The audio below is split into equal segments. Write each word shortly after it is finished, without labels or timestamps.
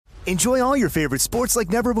Enjoy all your favorite sports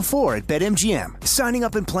like never before at BetMGM. Signing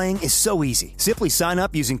up and playing is so easy. Simply sign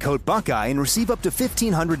up using code Buckeye and receive up to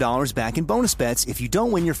 $1,500 back in bonus bets if you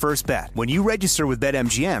don't win your first bet. When you register with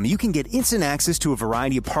BetMGM, you can get instant access to a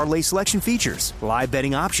variety of parlay selection features, live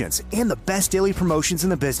betting options, and the best daily promotions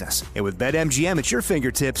in the business. And with BetMGM at your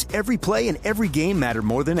fingertips, every play and every game matter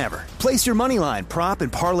more than ever. Place your moneyline, prop,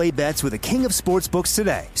 and parlay bets with the king of sportsbooks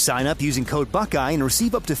today. Sign up using code Buckeye and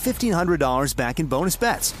receive up to $1,500 back in bonus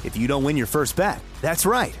bets if you don't win your first bet. That's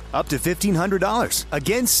right, up to $1,500.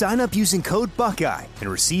 Again, sign up using code Buckeye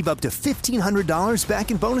and receive up to $1,500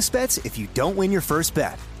 back in bonus bets if you don't win your first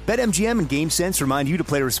bet. BetMGM and GameSense remind you to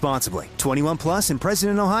play responsibly. 21 plus and present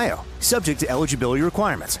in Ohio. Subject to eligibility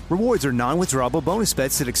requirements. Rewards are non-withdrawable bonus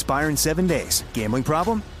bets that expire in 7 days. Gambling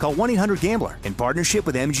problem? Call 1-800-GAMBLER in partnership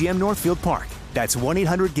with MGM Northfield Park. That's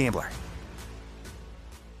 1-800-GAMBLER.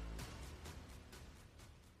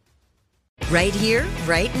 Right here,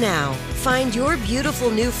 right now. Find your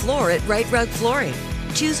beautiful new floor at Right Rug Flooring.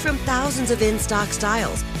 Choose from thousands of in-stock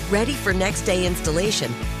styles, ready for next day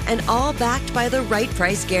installation, and all backed by the right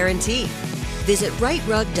price guarantee. Visit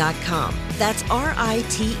rightrug.com. That's RITERUG.com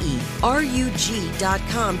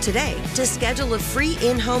today to schedule a free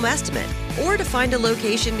in-home estimate or to find a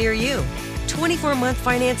location near you. 24-month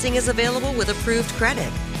financing is available with approved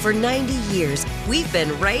credit. For 90 years, we've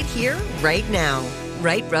been right here, right now.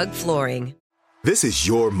 Right Rug Flooring. This is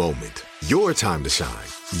your moment, your time to shine,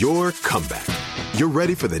 your comeback. You're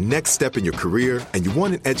ready for the next step in your career, and you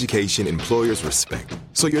want an education employers respect.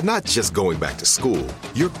 So you're not just going back to school,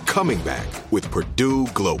 you're coming back with Purdue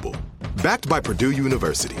Global. Backed by Purdue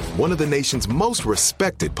University, one of the nation's most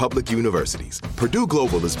respected public universities, Purdue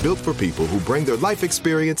Global is built for people who bring their life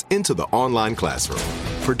experience into the online classroom.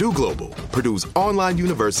 Purdue Global, Purdue's online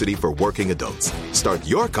university for working adults. Start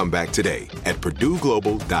your comeback today at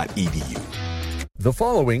purdueglobal.edu. The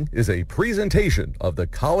following is a presentation of the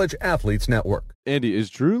College Athletes Network. Andy,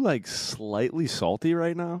 is Drew like slightly salty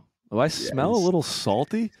right now? Do I smell a little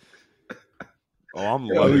salty? Oh, I'm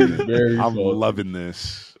loving it. I'm loving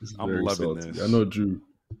this. I'm loving this. I know Drew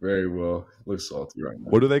very well. He looks salty right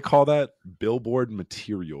now. What do they call that? Billboard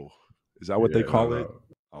material. Is that what they call it?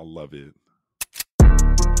 I love it.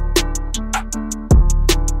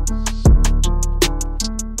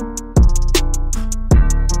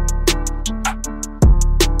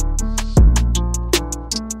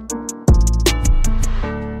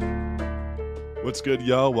 What's good,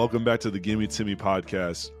 y'all? Welcome back to the Gimme Timmy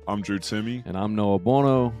podcast. I'm Drew Timmy. And I'm Noah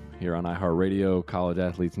Bono here on iHeartRadio, College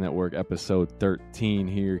Athletes Network, episode 13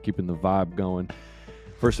 here, keeping the vibe going.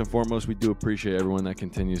 First and foremost, we do appreciate everyone that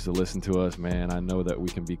continues to listen to us, man. I know that we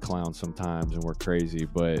can be clowns sometimes and we're crazy,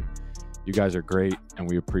 but you guys are great and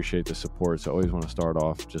we appreciate the support. So I always want to start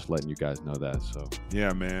off just letting you guys know that. So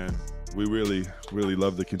yeah, man, we really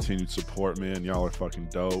love the continued support, man. Y'all are fucking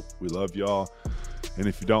dope. We love y'all. And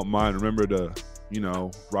if you don't mind, remember to,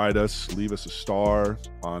 write us, leave us a star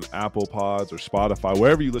on Apple Pods or Spotify,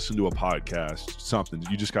 wherever you listen to a podcast, something.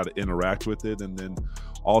 You just got to interact with it. And then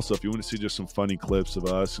also, if you want to see just some funny clips of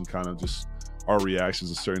us and kind of just our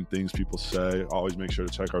reactions to certain things people say, always make sure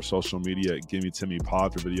to check our social media at Gimme Timmy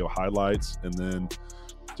Pod for video highlights. And then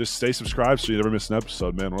just stay subscribed so you never miss an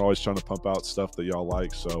episode, man. We're always trying to pump out stuff that y'all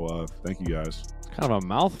like. So thank you guys. Kind of a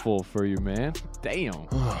mouthful for you, man. Damn.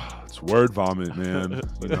 It's word vomit, man.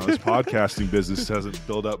 This podcasting business hasn't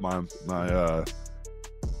built up my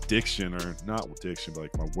diction, or not diction, but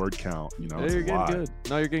like my word count. Yeah, you're getting good.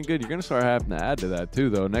 No, you're getting good. You're going to start having to add to that too,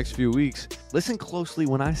 though. Next few weeks. Listen closely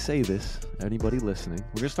when I say this. Anybody listening,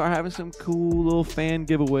 we're going to start having some cool little fan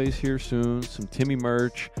giveaways here soon. Some Timmy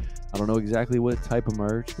merch. I don't know exactly what type of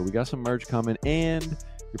merch, but we got some merch coming. And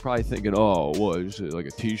you're probably thinking, oh, what, is it like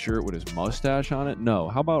a t-shirt with his mustache on it? No.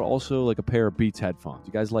 How about also like a pair of Beats headphones?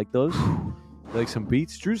 You guys like those? You like some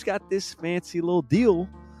Beats? Drew's got this fancy little deal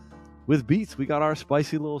with Beats. We got our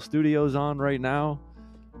spicy little studios on right now,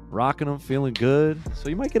 rocking them, feeling good. So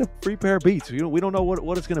you might get a free pair of Beats. We don't know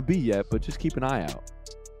what it's going to be yet, but just keep an eye out.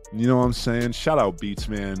 You know what I'm saying? Shout out Beats,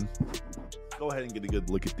 man. Go ahead and get a good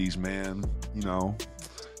look at these, man.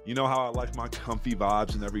 You know how I like my comfy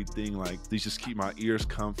vibes and everything. Like, these just keep my ears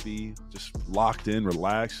comfy, just locked in,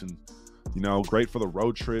 relaxed, and, great for the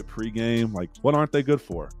road trip, pregame. Like, what aren't they good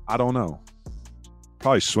for? I don't know.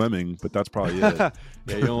 Probably swimming, but that's probably it. Yeah,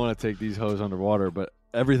 you don't want to take these hoes underwater, but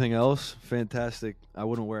everything else, fantastic. I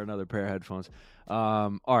wouldn't wear another pair of headphones.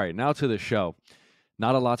 All right, now to the show.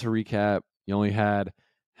 Not a lot to recap. You only had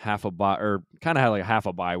half a bye, or kind of had like half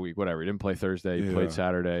a bye week, whatever. You didn't play Thursday, you played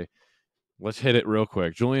Saturday. Let's hit it real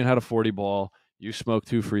quick. Julian had a 40 ball. You smoked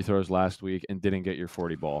 2 free throws last week and didn't get your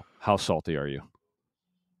 40 ball. How salty are you?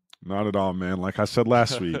 Not at all, man. Like I said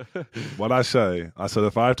last week, I said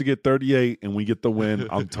if I have to get 38 and we get the win,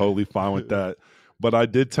 I'm totally fine with that. But I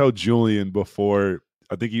did tell Julian before,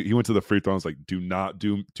 I think he went to the free throw. I was like, do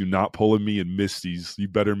not pull at me and miss these. You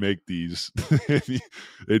better make these.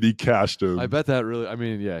 and he cashed him. I bet that really. I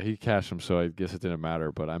mean, yeah, he cashed him, so I guess it didn't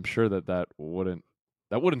matter. But I'm sure that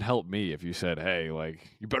wouldn't help me if you said, "Hey,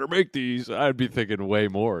 like you better make these." I'd be thinking way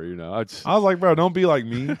more. I was like, bro, don't be like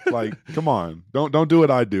me. Like, come on, don't do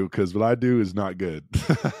what I do, because what I do is not good.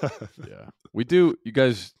 Yeah, we do. You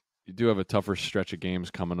guys. You do have a tougher stretch of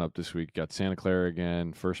games coming up this week. You got Santa Clara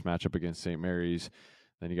again, first matchup against St. Mary's.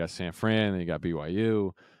 Then you got San Fran, then you got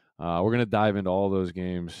BYU. We're going to dive into all those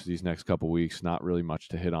games these next couple weeks. Not really much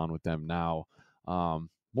to hit on with them now.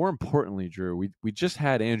 More importantly, Drew, we just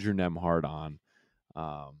had Andrew Nembhard on.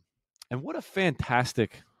 And what a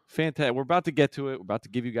fantastic. We're about to get to it. We're about to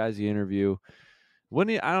give you guys the interview. I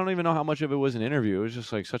don't even know how much of it was an interview. It was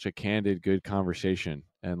just like such a candid, good conversation.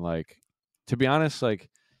 And like, to be honest, like,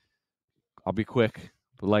 I'll be quick.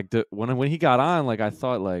 But like when he got on, like I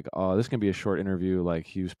thought like, oh, this can be a short interview. Like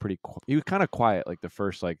he was kind of quiet like the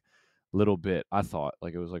first like little bit. I thought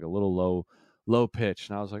like it was like a little low pitch,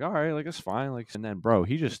 and I was like, all right, like it's fine. Like, and then bro,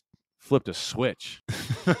 he just flipped a switch.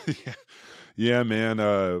 Yeah,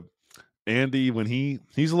 man. Andy, when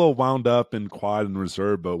he's a little wound up and quiet and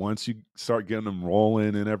reserved, but once you start getting him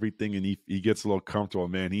rolling and everything, and he gets a little comfortable,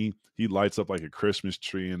 man, he lights up like a Christmas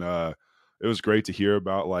tree. And it was great to hear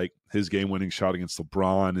about like his game-winning shot against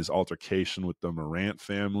LeBron, his altercation with the Morant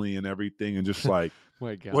family and everything, and just like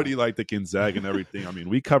what do you like the Gonzaga and everything. I mean,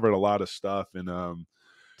 we covered a lot of stuff, and I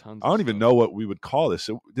don't even know what we would call this.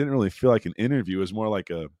 It didn't really feel like an interview. It was more like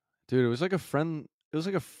it was like a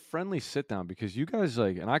friendly sit down, because you guys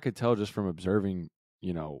like, and I could tell just from observing,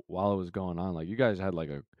 while it was going on, like you guys had like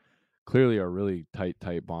clearly a really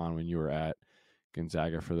tight bond when you were at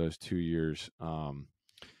Gonzaga for those 2 years.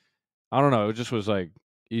 I don't know. It just was like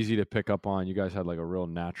easy to pick up on. You guys had like a real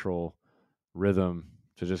natural rhythm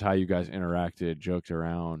to just how you guys interacted, joked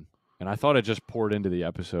around. And I thought it just poured into the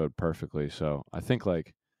episode perfectly. So I think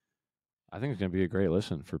it's going to be a great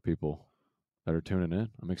listen for people that are tuning in.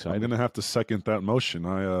 I'm excited. I'm going to have to second that motion.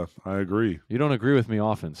 I agree. You don't agree with me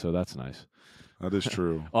often, so that's nice. That is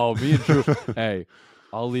true. Oh, me and Drew. Hey,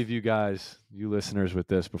 I'll leave you guys, you listeners, with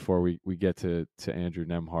this before we get to Andrew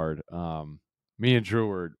Nembhard. Me and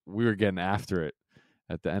Drew we were getting after it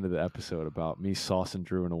at the end of the episode about me saucing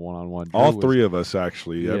Drew in a one-on-one. All three of us,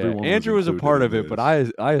 actually. Yeah, everyone. Andrew was a part of it, but I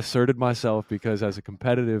asserted myself because as a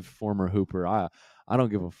competitive former hooper, I don't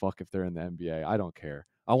give a fuck if they're in the NBA. I don't care.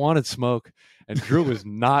 I wanted smoke, and Drew was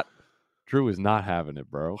not having it,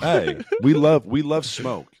 bro. Hey, we love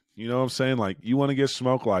smoke. You know what I'm saying? Like, you want to get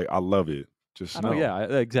smoke? Like, I love it. Just know. Yeah,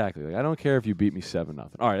 exactly. Like, I don't care if you beat me 7-0.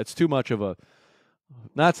 All right, it's too much of a.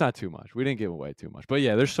 No, it's not too much. We didn't give away too much, but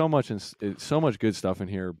yeah, there's so much good stuff in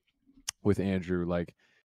here with Andrew. Like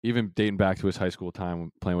even dating back to his high school time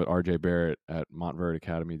playing with RJ Barrett at Montverde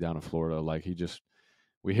Academy down in Florida. Like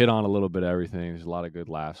we hit on a little bit of everything. There's a lot of good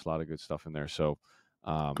laughs, a lot of good stuff in there. So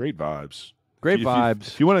great vibes. Vibes.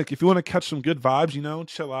 If you want to catch some good vibes,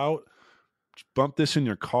 chill out. Just bump this in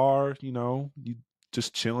your car. You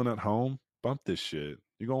just chilling at home. Bump this shit.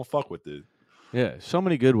 You're gonna fuck with it. Yeah, so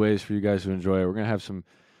many good ways for you guys to enjoy it. We're going to have some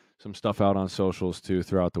stuff out on socials, too,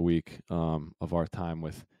 throughout the week of our time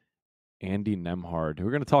with Andy Nembhard.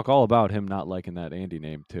 We're going to talk all about him not liking that Andy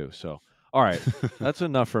name, too. So, all right, that's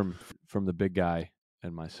enough from the big guy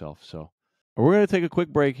and myself. So we're going to take a quick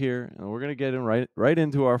break here, and we're going to get in right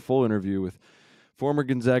into our full interview with former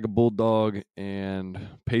Gonzaga Bulldog and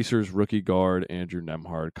Pacers rookie guard Andrew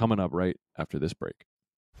Nembhard, coming up right after this break.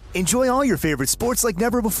 Enjoy all your favorite sports like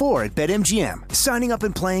never before at BetMGM. Signing up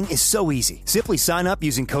and playing is so easy. Simply sign up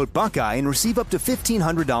using code Buckeye and receive up to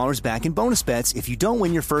 $1,500 back in bonus bets if you don't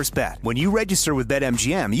win your first bet. When you register with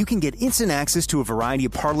BetMGM, you can get instant access to a variety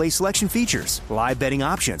of parlay selection features, live betting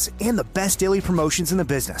options, and the best daily promotions in the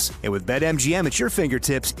business. And with BetMGM at your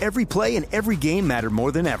fingertips, every play and every game matter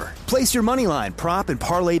more than ever. Place your moneyline, prop, and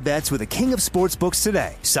parlay bets with the king of sportsbooks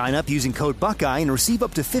today. Sign up using code Buckeye and receive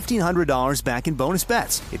up to $1,500 back in bonus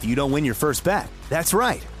bets if you don't win your first bet. That's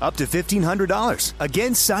right, up to $1,500.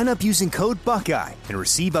 Again, sign up using code Buckeye and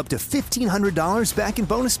receive up to $1,500 back in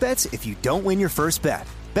bonus bets if you don't win your first bet.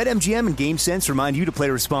 BetMGM and GameSense remind you to play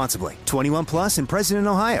responsibly. 21 plus and present in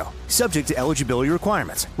Ohio. Subject to eligibility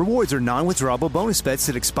requirements. Rewards are non-withdrawable bonus bets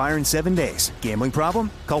that expire in 7 days. Gambling problem?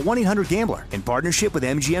 Call 1-800-GAMBLER in partnership with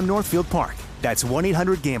MGM Northfield Park. That's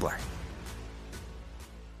 1-800-GAMBLER.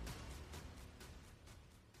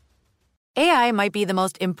 AI might be the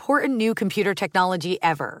most important new computer technology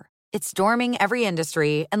ever. It's storming every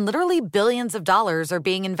industry, and literally billions of dollars are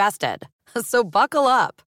being invested. So buckle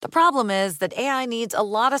up. The problem is that AI needs a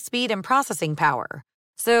lot of speed and processing power.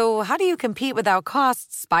 So how do you compete without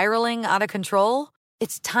costs spiraling out of control?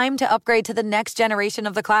 It's time to upgrade to the next generation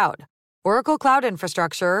of the cloud. Oracle Cloud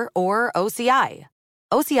Infrastructure, or OCI.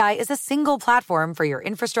 OCI is a single platform for your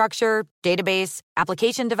infrastructure, database,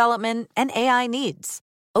 application development, and AI needs.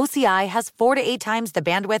 OCI has 4 to 8 times the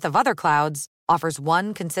bandwidth of other clouds, offers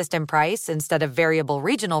one consistent price instead of variable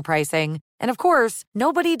regional pricing, and of course,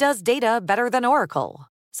 nobody does data better than Oracle.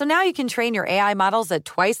 So now you can train your AI models at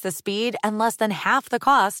twice the speed and less than half the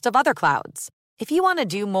cost of other clouds. If you want to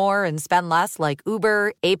do more and spend less like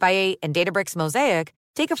Uber, 8x8, and Databricks Mosaic,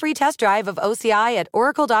 take a free test drive of OCI at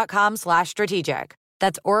oracle.com/strategic.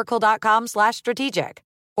 That's oracle.com/strategic.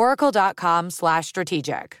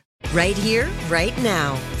 oracle.com/strategic. Right here, right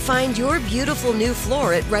now. Find your beautiful new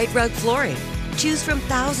floor at Right Rug Flooring. Choose from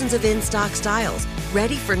thousands of in-stock styles,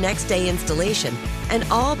 ready for next day installation, and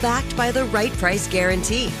all backed by the right price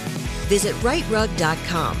guarantee. Visit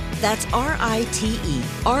rightrug.com. That's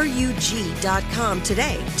RITERUG.com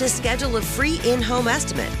today to schedule a free in-home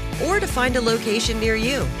estimate or to find a location near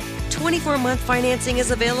you. 24-month financing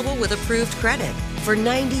is available with approved credit. For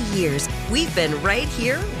 90 years, we've been right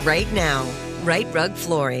here, right now. Right Rug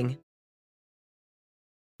Flooring.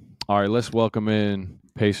 All right, let's welcome in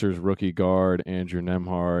Pacers rookie guard Andrew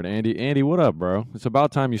Nembhard. Andy, what up, bro? It's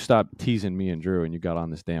about time you stopped teasing me and Drew and you got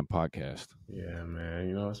on this damn podcast. Yeah, man.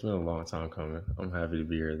 You know, it's been a long time coming. I'm happy to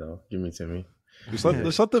be here, though. Give me Timmy.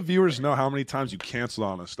 Let's let the viewers know how many times you canceled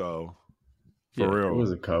on us, though. For real. It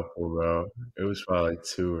was a couple, bro. It was probably like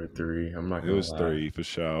 2 or 3. I'm not gonna lie. It was 3 for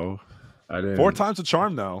sure. I didn't. 4 times the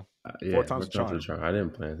charm, though. Yeah, 4 times the charm. I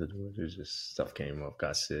didn't plan to do it. It was just stuff came up,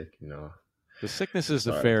 got sick, you know. The sickness is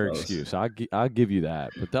the fair excuse. I'll give you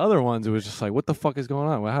that. But the other ones, it was just like, what the fuck is going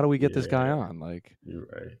on? Well, how do we get this guy on? Like, You're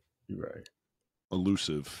right.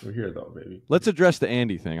 Elusive. We're here, though, baby. Let's address the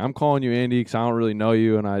Andy thing. I'm calling you Andy because I don't really know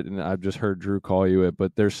you, and I've just heard Drew call you it.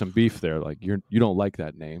 But there's some beef there. Like, you don't like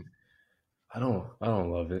that name. I don't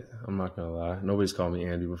love it. I'm not gonna lie. Nobody's called me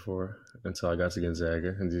Andy before until I got to Gonzaga,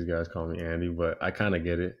 and these guys call me Andy. But I kind of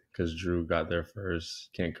get it because Drew got there first.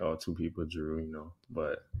 Can't call 2 people Drew, you know.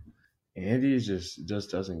 But Andy just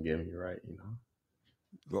doesn't get me right, you know.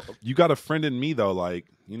 You got a friend in me though, like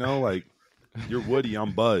you're Woody,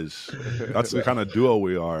 I'm Buzz. That's the kind of duo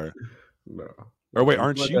we are. No. Or wait,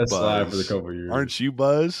 aren't you Buzz? For the couple years. Aren't you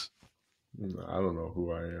Buzz? No, I don't know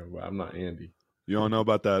who I am, but I'm not Andy. You don't know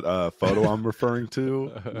about that photo I'm referring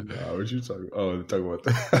to? No, what you talking? Oh, talking about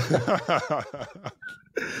that.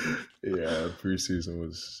 Yeah, preseason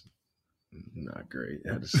was not great.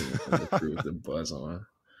 I had to see the buzz on.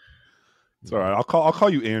 It's all right. I'll call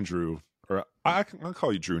you Andrew, or I'll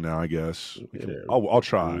call you Drew now. I guess. Yeah, I'll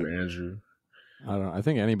try. Andrew. I don't know. I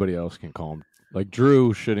think anybody else can call him. Like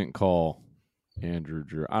Drew shouldn't call Andrew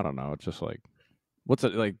Drew. I don't know. It's just like, what's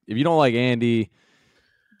it like? If you don't like Andy,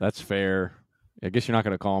 that's fair. I guess you're not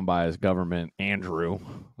going to call him by his government Andrew.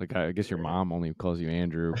 Like I guess your mom only calls you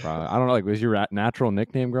Andrew. Probably. I don't know. Like was your natural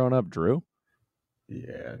nickname growing up Drew?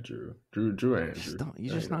 Yeah, Drew Andrew.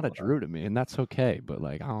 He's just not a Drew to me, and that's okay. But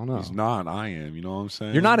like I don't know. He's not. I am. You know what I'm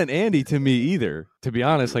saying? You're not an Andy to me either. To be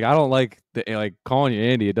honest, like I don't like calling you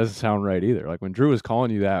Andy. It doesn't sound right either. Like when Drew was calling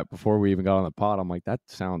you that before we even got on the pod, I'm like that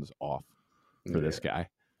sounds off for this guy.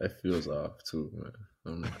 That feels off too, man.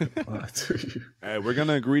 I'm not gonna lie to you. Hey, we're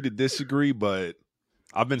gonna agree to disagree, but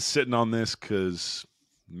I've been sitting on this because,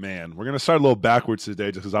 man, we're gonna start a little backwards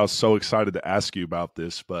today, just because I was so excited to ask you about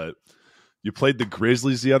this. But you played the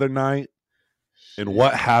Grizzlies the other night, and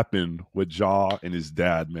what happened with Ja and his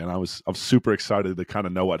dad, man? I'm super excited to kind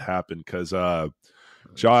of know what happened because Ja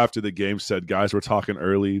after the game said, "Guys, we're talking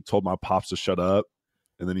early." Told my pops to shut up.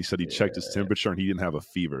 And then he said he checked his temperature and he didn't have a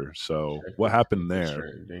fever. So what happened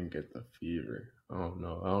there? Didn't get the fever. I don't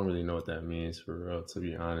know. I don't really know what that means for real, to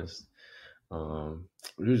be honest. We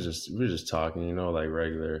were just talking, you know, like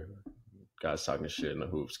regular guys talking shit in a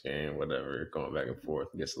hoops game, whatever, going back and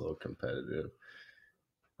forth. It gets a little competitive.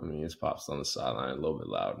 I mean, his pop's on the sideline a little bit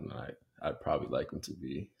loud, and I'd probably like him to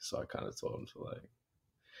be. So I kind of told him to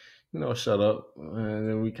shut up. And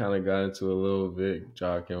then we kind of got into a little bit.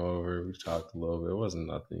 Ja came over. We talked a little bit. It wasn't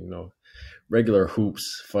nothing, regular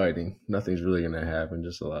hoops fighting. Nothing's really going to happen.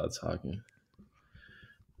 Just a lot of talking.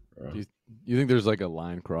 Do you think there's like a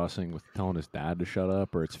line crossing with telling his dad to shut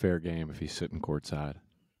up, or it's fair game if he's sitting courtside?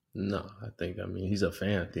 No, he's a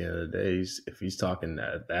fan at the end of the day. If he's talking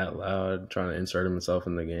that loud, trying to insert himself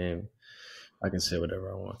in the game, I can say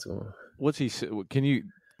whatever I want to him. What's he? Can you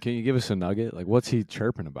give us a nugget? Like, what's he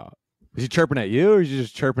chirping about? Is he chirping at you, or is he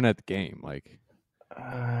just chirping at the game? Like,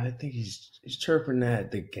 I think he's chirping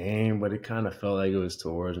at the game, but it kind of felt like it was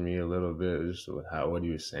towards me a little bit, just with what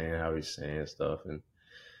he was saying, how he's saying stuff, and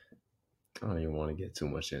I don't even want to get too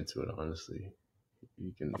much into it. Honestly,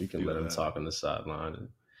 you can let him talk on the sideline and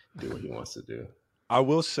do what he wants to do. I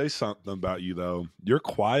will say something about you though. You're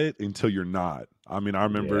quiet until you're not. I mean, I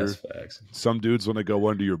remember some dudes when they go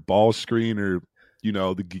under your ball screen or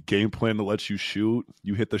the game plan to let you shoot,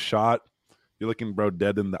 you hit the shot, you're looking bro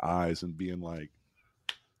dead in the eyes and being like,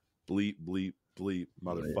 bleep, bleep, bleep,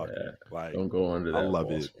 motherfucker. Yeah, like, don't go under that. I love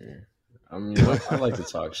it. Screen. I mean, I like to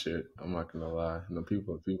talk shit. I'm not gonna lie.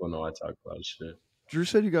 People know I talk a lot of shit. Drew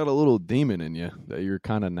said you got a little demon in you, that you're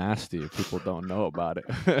kind of nasty if people don't know about it.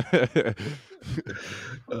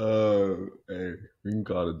 Hey, we can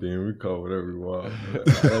call it a demon. We can call it whatever we want.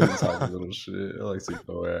 I like to talk a little shit. I like to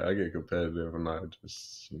go at. I get competitive and I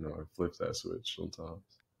just, I flip that switch sometimes.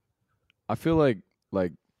 I feel like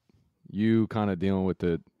you kind of dealing with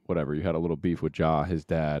whatever. You had a little beef with Ja, his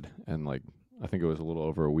dad, and I think it was a little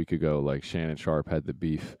over a week ago. Like Shannon Sharp had the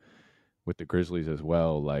beef with the Grizzlies as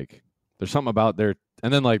well. Like there's something about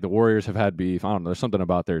and then the Warriors have had beef. I don't know. There's something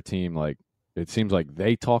about their team. Like it seems like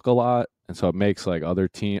they talk a lot, and so it makes other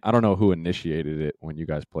team. I don't know who initiated it when you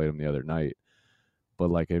guys played them the other night,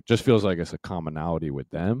 but it just feels like it's a commonality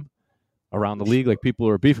with them around the league. Like people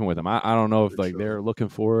are beefing with them. I don't know if they're looking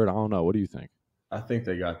for it. I don't know. What do you think? I think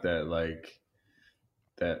they got that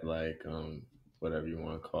whatever you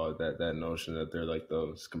want to call it, that notion that they're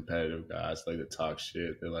those competitive guys, to talk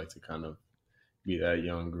shit. They like to kind of be that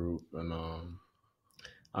young group. And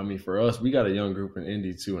I mean, for us, we got a young group in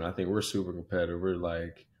Indy too, and I think we're super competitive. We're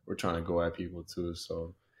trying to go at people too,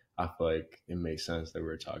 so I feel like it makes sense that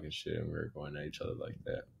we're talking shit and we're going at each other like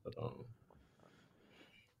that. But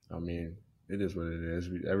I mean, it is what it is.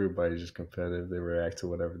 Everybody's just competitive. They react to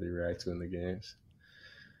whatever they react to in the games.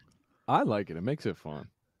 I like it. It makes it fun.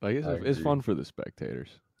 It's fun for the spectators.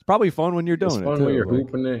 It's probably fun when you're doing it. It's fun too. when you're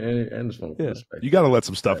hooping it, and it's fun for the spectators. You got to let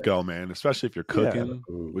some stuff go, man. Especially if you're cooking,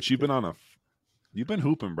 which you've been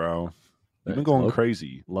hooping, bro. You've been going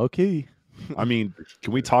crazy, low key. I mean,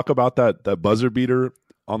 can we talk about that buzzer beater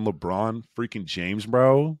on LeBron freaking James,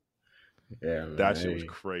 bro? Yeah, man. That shit was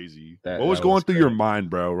crazy. What was going through your mind,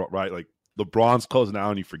 bro? Right, LeBron's closing out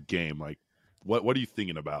on you for game. What are you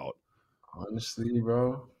thinking about? Honestly,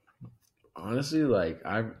 bro. I was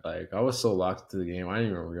so locked into the game, I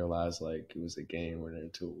didn't even realize it was a game winner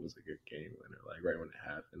until it was a good game winner. Right when it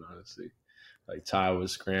happened, honestly, Ty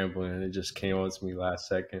was scrambling and it just came out to me last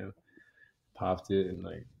second, popped it, and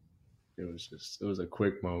it was a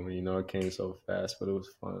quick moment. It came so fast, but it was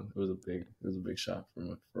fun. It was a big shot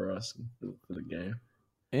for us and for the game.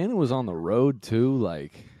 And it was on the road too.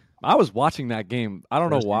 I was watching that game. I don't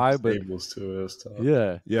know why, but too. It was tough.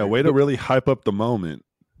 Yeah. Way to really hype up the moment.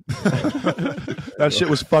 That shit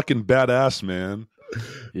was fucking badass, man.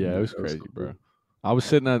 Yeah, it was crazy, cool, bro. I was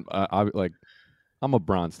sitting at I'm a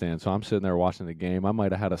Bron stan, so I'm sitting there watching the game. I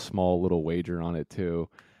might have had a small little wager on it too.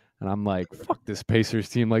 And I'm like, fuck this Pacers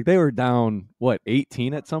team. They were down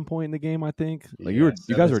 18 at some point in the game, I think. You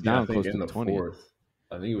guys were down close to 20.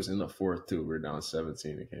 I think it was in the fourth too. We were down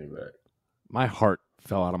 17 and came back. My heart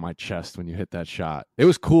fell out of my chest when you hit that shot. It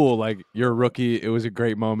was cool. You're a rookie. It was a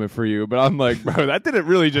great moment for you. But I'm like, bro, that didn't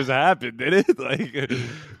really just happen, did it?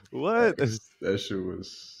 What? That shit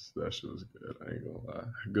was good. I ain't gonna lie.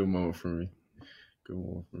 Good moment for me.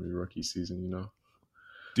 Rookie season,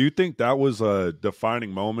 Do you think that was a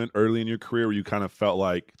defining moment early in your career where you kind of felt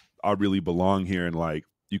like I really belong here and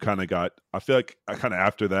you kind of got, I feel like I kind of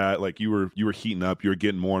after that, you were heating up, you were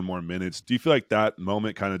getting more and more minutes. Do you feel like that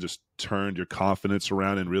moment kind of just turned your confidence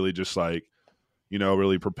around and really just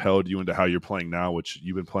really propelled you into how you're playing now, which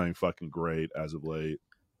you've been playing fucking great as of late?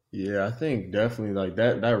 Yeah, I think definitely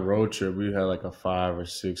that road trip, we had a 5 or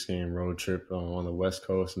 6 game road trip on the West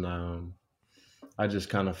Coast. And I just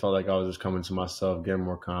kind of felt like I was just coming to myself, getting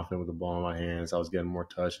more confident with the ball in my hands. I was getting more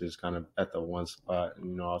touches kind of at the one spot. I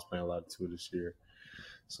was playing a lot of 2 this year.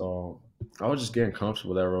 So I was just getting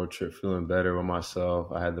comfortable with that road trip, feeling better with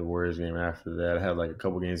myself. I had the Warriors game after that. I had a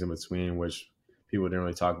couple games in between, which people didn't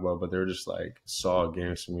really talk about, but they were just solid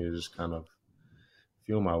games for me to just kind of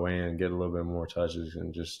feel my way in, get a little bit more touches,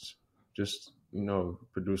 and just produce a little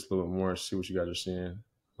bit more, see what you guys are seeing.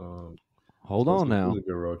 Hold on now. It was a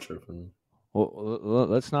good road trip for me. Well,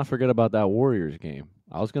 let's not forget about that Warriors game.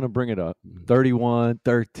 I was going to bring it up.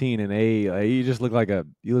 31-13-8. You just look like a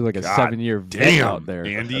 7-year vet out there,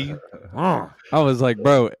 Andy. I was like,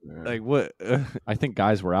 bro, what? I think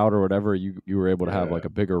guys were out or whatever. You were able to have a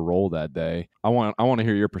bigger role that day. I want to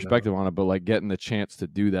hear your perspective on it, but getting the chance to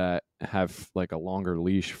do that, have a longer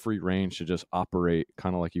leash, free range to just operate,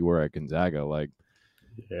 kind of like you were at Gonzaga.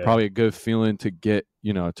 Yeah. Probably a good feeling to get,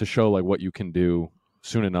 to show like what you can do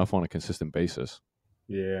soon enough on a consistent basis.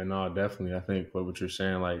 Yeah, no, definitely. I think what you're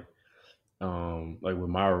saying, like with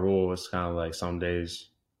my rule, it's kind of like some days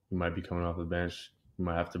you might be coming off the bench. You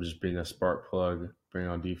might have to just bring a spark plug, bring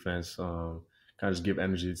on defense, kind of just give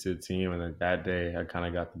energy to the team. And then that day, I kind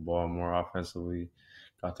of got the ball more offensively,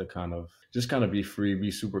 got to kind of be free,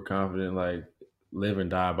 be super confident, like live and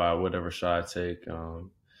die by whatever shot I take.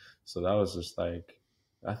 So that was just like,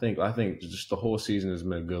 I think just the whole season has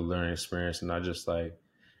been a good learning experience, and not just like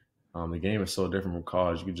the game is so different from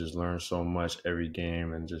college. You can just learn so much every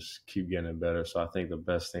game and just keep getting it better. So I think the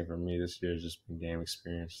best thing for me this year has just been game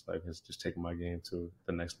experience. Like, it's just taking my game to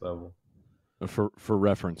the next level. For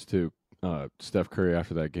reference too, Steph Curry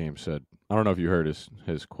after that game said, I don't know if you heard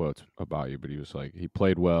his quotes about you, but he was like, he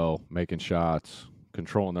played well, making shots,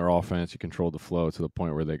 controlling their offense. He controlled the flow to the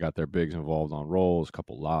point where they got their bigs involved on rolls, a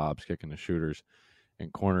couple lobs, kicking the shooters,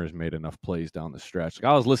 and corners made enough plays down the stretch. Like,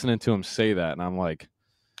 I was listening to him say that, and I'm like,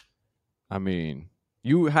 I mean,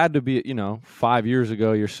 you had to be, 5 years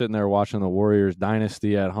ago, you're sitting there watching the Warriors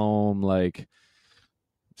dynasty at home, like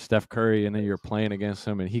Steph Curry, and then you're playing against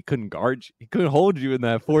him, and he couldn't guard you. He couldn't hold you in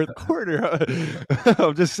that fourth quarter.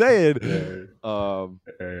 I'm just saying. Yeah.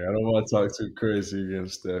 Hey, I don't want to talk too crazy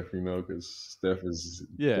against Steph, because Steph is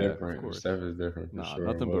different. Steph is different for sure.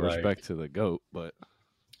 Nothing but respect to the GOAT, but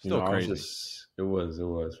still crazy. It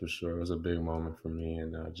was for sure. It was a big moment for me,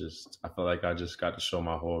 and I felt like I just got to show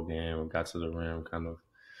my whole game. Got to the rim, kind of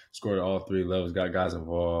scored at all three levels, got guys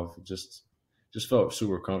involved. Just felt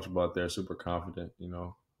super comfortable out there, super confident,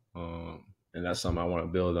 and that's something I want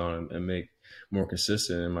to build on and make more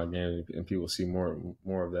consistent in my game, and people see more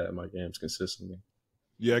of that in my games consistently.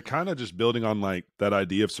 Yeah, kind of just building on like that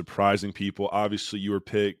idea of surprising people. Obviously, you were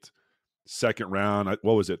picked second round.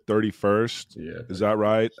 What was it, 31st? Yeah, is that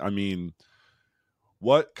right? I mean,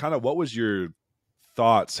 what was your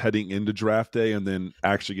thoughts heading into draft day and then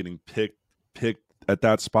actually getting picked at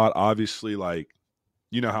that spot? Obviously, like,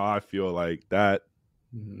 you know how I feel like that.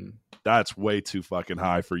 Mm-hmm. That's way too fucking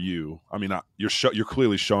high for you. I mean, you're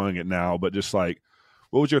clearly showing it now, but just like,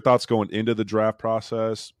 what was your thoughts going into the draft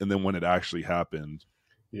process and then when it actually happened?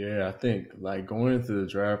 Yeah, I think like going into the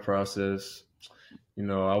draft process,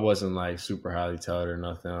 I wasn't like super highly touted or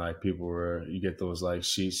nothing. Like, you get those like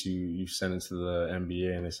sheets you send into the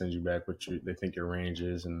NBA and they send you back what they think your range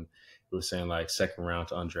is, and it was saying like second round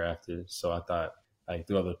to undrafted. So I thought, like,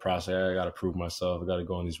 throughout the process, I got to prove myself. I got to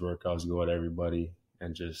go on these workouts, go at everybody,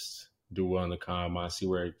 and just do well in the combine, see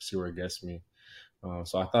where it gets me.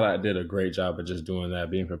 So I thought I did a great job of just doing that,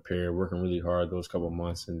 being prepared, working really hard those couple of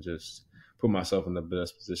months, and just put myself in the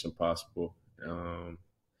best position possible.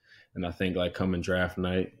 And I think like coming draft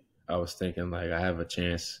night, I was thinking like I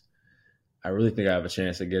really think I have a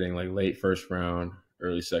chance at getting like late first round,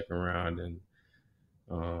 early second round. And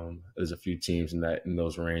there's a few teams in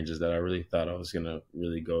those ranges that I really thought I was going to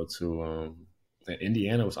really go to. And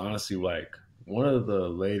Indiana was honestly like one of the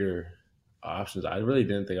later options. I really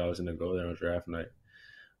didn't think I was going to go there on draft night.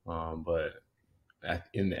 But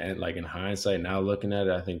in the end, like in hindsight, now looking at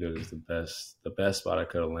it, I think it was the best spot I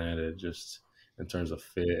could have landed, just in terms of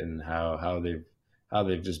fit and how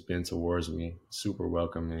they've just been towards me. Super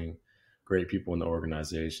welcoming, great people in the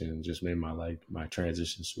organization. Just made my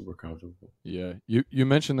transition super comfortable. Yeah, you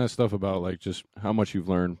mentioned that stuff about like just how much you've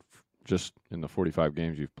learned just in the 45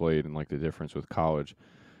 games you've played and like the difference with college.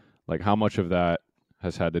 Like, how much of that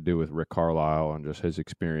has had to do with Rick Carlisle and just his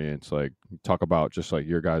experience? Like, talk about just like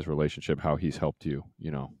your guys' relationship, how he's helped you,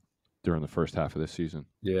 during the first half of this season.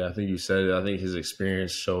 Yeah, I think you said it. I think his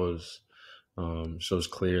experience shows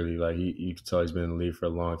clearly. Like, you can tell he's been in the league for a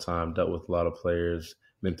long time, dealt with a lot of players,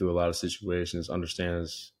 been through a lot of situations,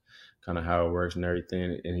 understands kind of how it works and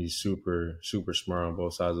everything. And he's super, super smart on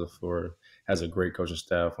both sides of the floor, has a great coaching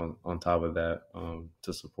staff on top of that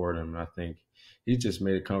to support him. And I think he just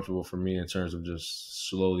made it comfortable for me in terms of just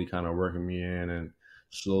slowly kind of working me in and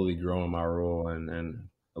slowly growing my role and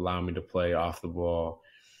allowing me to play off the ball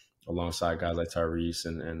alongside guys like Tyrese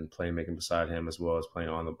and playmaking beside him, as well as playing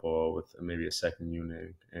on the ball with maybe a second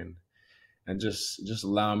unit, and just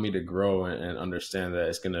allowing me to grow and understand that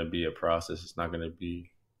it's going to be a process. It's not going to be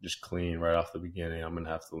just clean right off the beginning. I'm going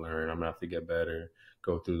to have to learn. I'm going to have to get better,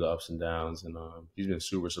 go through the ups and downs. And he's been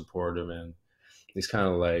super supportive, and he's kind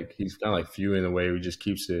of like Few in a way. He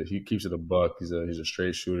keeps it a buck. He's a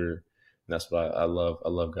straight shooter. And that's what I love. I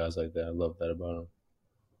love guys like that. I love that about him.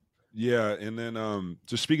 Yeah, and then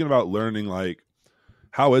just speaking about learning, like,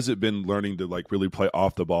 how has it been learning to like really play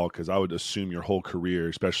off the ball? Because I would assume your whole career,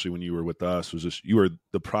 especially when you were with us, was just you were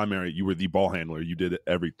the ball handler. You did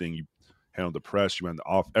everything. handled the press, you ran the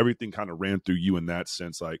off. Everything kind of ran through you in that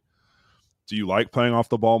sense. Like, do you like playing off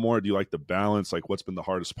the ball more? Do you like the balance? Like, what's been the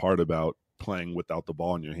hardest part about playing without the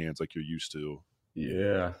ball in your hands like you're used to?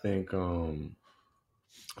 Yeah, I think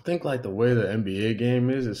like the way the NBA game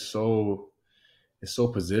is so it's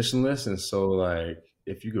so positionless, and so like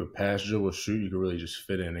if you could pass, dribble, shoot, you could really just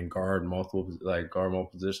fit in and guard multiple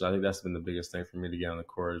positions. I think that's been the biggest thing for me to get on the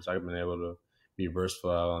court is I've been able to be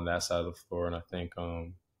versatile on that side of the floor, and I think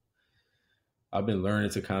I've been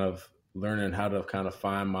learning how to kind of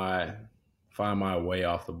find my way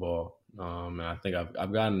off the ball. And I think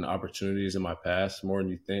I've gotten opportunities in my past more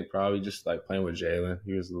than you think, probably just like playing with Jalen.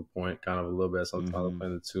 He was the point kind of a little bit sometimes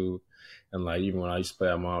playing the two. And like even when I used to play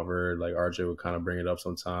at Montverde, like RJ would kind of bring it up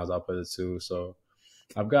sometimes. I'll play the two. So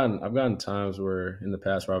I've gotten times where in the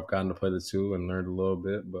past where I've gotten to play the two and learned a little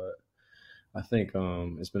bit, but I think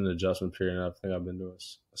it's been an adjustment period, and I think I've been doing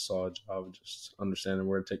a solid job of just understanding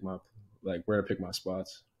where to pick my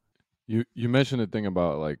spots. You mentioned the thing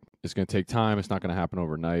about like it's going to take time. It's not going to happen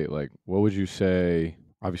overnight. Like, what would you say?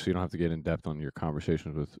 Obviously, you don't have to get in depth on your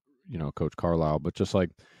conversations with Coach Carlisle, but just like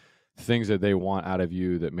things that they want out of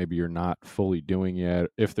you that maybe you're not fully doing yet,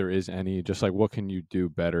 if there is any. Just like what can you do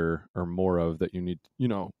better or more of that you need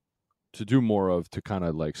to do more of to kind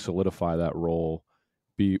of like solidify that role,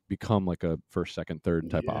 become like a first, second, third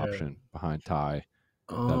type of option behind Ty.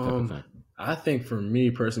 That type of thing. I think for me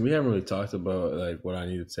personally, we haven't really talked about like what I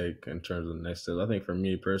need to take in terms of the next steps. I think for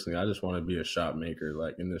me personally, I just want to be a shot maker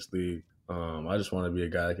like in this league. I just want to be a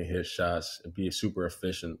guy that can hit shots and be super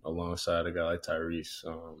efficient alongside a guy like Tyrese.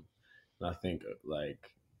 And I think like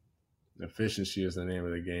efficiency is the name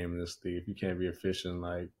of the game in this league. If you can't be efficient,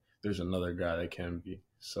 like there's another guy that can be.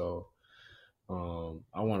 So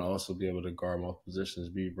I want to also be able to guard multiple positions,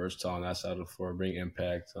 be versatile on that side of the floor, bring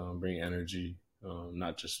impact, bring energy.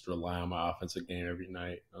 Not just rely on my offensive game every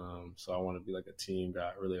night. So I want to be like a team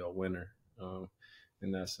guy, really a winner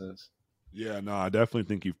in that sense. Yeah, no, I definitely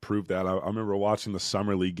think you've proved that. I remember watching the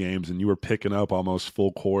summer league games, and you were picking up almost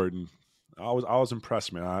full court, and I was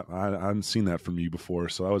impressed, man. I hadn't seen that from you before,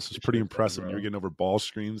 so that was just pretty impressive. You were getting over ball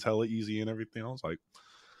screens hella easy and everything. I was like,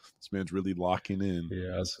 this man's really locking in.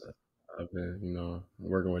 Yeah, I've been,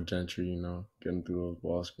 working with Gentry, getting through those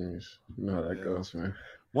ball screens. You know how that goes, man.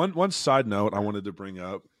 One side note I wanted to bring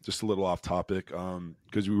up, just a little off topic,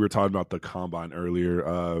 because we were talking about the combine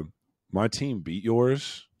earlier. My team beat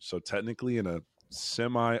yours, so technically in a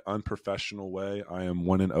semi-unprofessional way, I am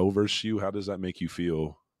 1-0 versus you. How does that make you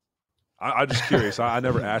feel? I'm just curious. I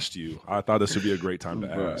never asked you. I thought this would be a great time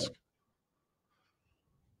to ask.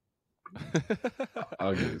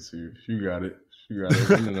 I'll get it to you. You got it.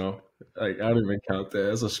 Like I don't even count that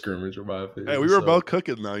as a scrimmage in my opinion. Hey, we were both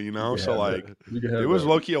cooking though, so like it was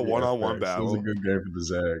low-key a one-on-one battle. It was a good game for the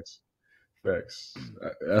Zags. Facts.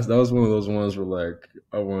 That was one of those ones where like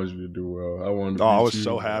I wanted you to do well. I was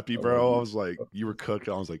so happy, bro. I was like, you were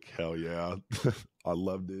cooking. I was like, hell yeah. I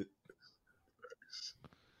loved it.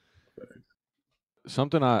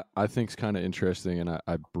 Something I think is kind of interesting, and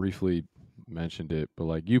I briefly mentioned it, but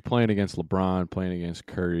like you playing against LeBron, playing against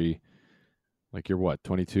Curry, like you're what,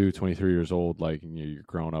 22, 23 years old, like and you're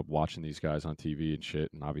growing up watching these guys on TV and shit,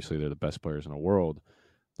 and obviously they're the best players in the world.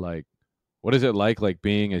 Like, what is it like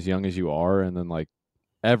being as young as you are, and then like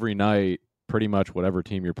every night, pretty much whatever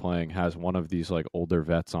team you're playing has one of these like older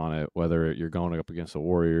vets on it, whether you're going up against the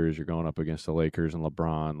Warriors, you're going up against the Lakers and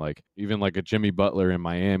LeBron, like even like a Jimmy Butler in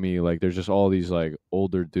Miami, like there's just all these like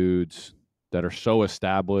older dudes that are so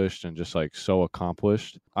established and just like so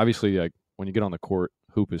accomplished. Obviously, like when you get on the court,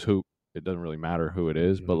 hoop is hoop. It doesn't really matter who it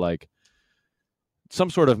is, but like some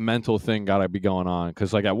sort of mental thing got to be going on.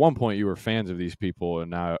 Because like at one point you were fans of these people,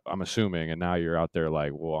 and now I'm assuming, and now you're out there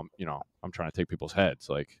like, well, I'm trying to take people's heads.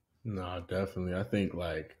 Like, no, definitely. I think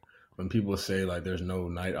like when people say like there's no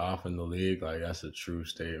night off in the league, like that's a true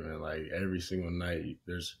statement. Like every single night,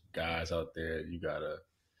 there's guys out there you gotta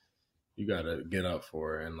get up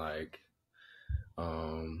for, and like.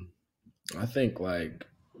 I think like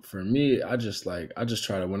for me, I just try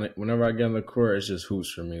to whenever I get on the court, it's just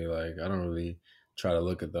hoops for me. Like I don't really try to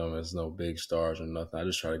look at them as no big stars or nothing. I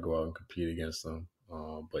just try to go out and compete against them.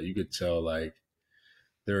 But you could tell like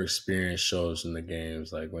their experience shows in the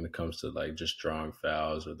games, like when it comes to like just drawing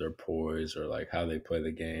fouls or their poise or like how they play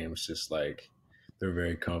the game. It's just like they're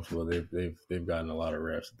very comfortable. They've gotten a lot of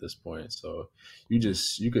reps at this point, so you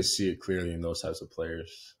could see it clearly in those types of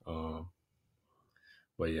players.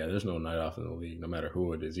 But yeah, there's no night off in the league, no matter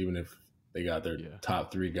who it is. Even if they got their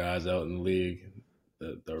top three guys out in the league,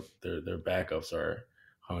 their backups are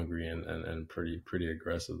hungry and pretty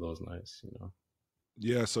aggressive those nights,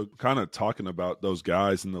 Yeah, so kind of talking about those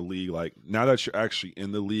guys in the league, like now that you're actually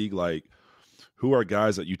in the league, like who are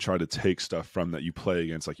guys that you try to take stuff from that you play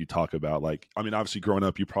against, like you talk about? Like, I mean, obviously growing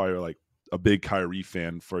up, you probably are like a big Kyrie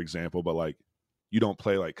fan, for example, but like you don't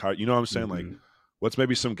play like Kyrie. You know what I'm saying? Like, what's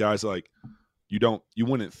maybe some guys that, like you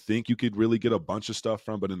wouldn't think you could really get a bunch of stuff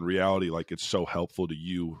from, but in reality, like it's so helpful to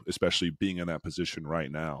you, especially being in that position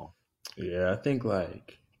right now. Yeah, I think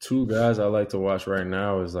like two guys I like to watch right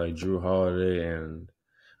now is like Drew Holiday and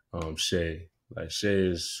Shea. Like Shea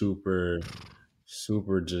is super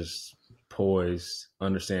just poised,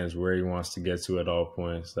 understands where he wants to get to at all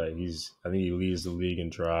points. Like I think he leads the league in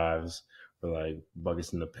drives for like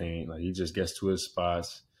buckets in the paint. Like he just gets to his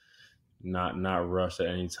spots, not rushed at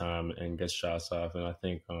any time, and gets shots off. And I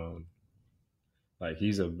think like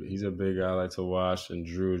he's a big guy I like to watch. And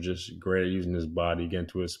Drew just great at using his body, getting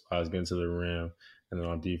to his spots, getting to the rim. And then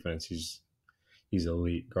on defense, he's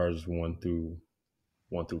elite. Guards 1 through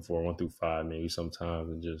 4, 1 through 5, maybe sometimes,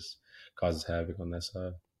 and just causes havoc on that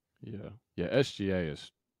side. Yeah. SGA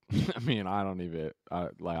is. I mean, I don't even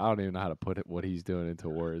know how to put it. What he's doing into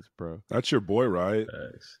words, bro. That's your boy, right?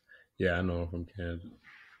 Thanks. Yeah, I know him from Canada.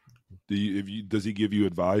 Does he give you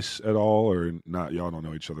advice at all, or not? Y'all don't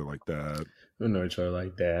know each other like that. We don't know each other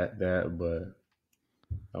like that, but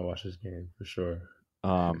I watch this game for sure.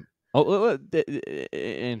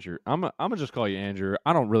 Andrew, I'm gonna just call you Andrew.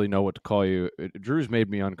 I don't really know what to call you. Drew's made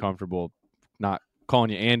me uncomfortable, not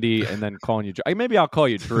calling you Andy and then calling you. Maybe I'll call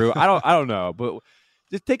you Drew. I don't know, but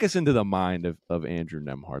just take us into the mind of Andrew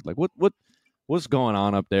Nembhard. Like what's going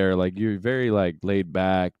on up there? Like you're very like laid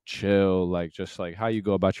back, chill, like just like how you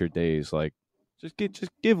go about your days. Like just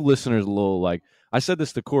give listeners a little like. I said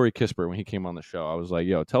this to Corey Kispert when he came on the show. I was like,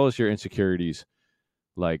 yo, tell us your insecurities,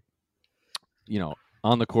 like, you know,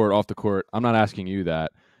 on the court, off the court. I'm not asking you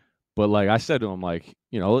that. But, like, I said to him, like,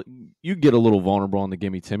 you know, you get a little vulnerable on the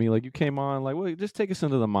Gimme Timmy. Like, you came on, like, well, just take us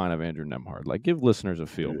into the mind of Andrew Nembhard. Like, give listeners a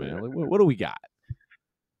feel, man. Like, what do we got?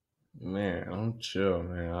 Man, I'm chill,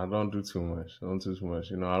 man. I don't do too much.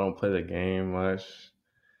 You know, I don't play the game much.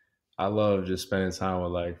 I love just spending time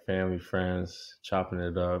with, like, family, friends, chopping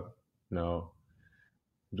it up, you know,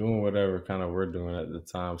 doing whatever kind of we're doing at the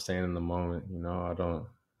time, staying in the moment. You know, I don't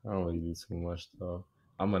really do too much, though.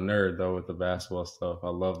 I'm a nerd, though, with the basketball stuff. I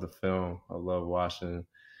love the film. I love watching,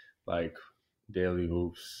 like, daily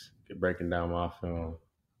hoops, breaking down my film.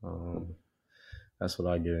 That's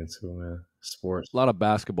what I get into, man. Sports. A lot of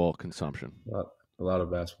basketball consumption. A lot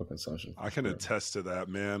of basketball consumption. I can attest to that,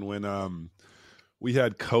 man. When we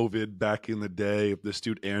had COVID back in the day, this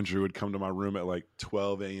dude Andrew would come to my room at like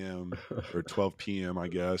 12 a.m. or 12 p.m., I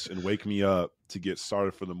guess, and wake me up to get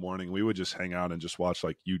started for the morning. We would just hang out and just watch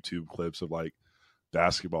like YouTube clips of like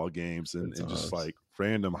basketball games and just like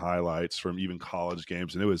random highlights from even college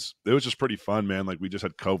games. And it was just pretty fun, man. Like we just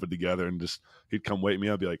had COVID together and just he'd come wake me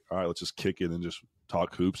up, be like, all right, let's just kick it and just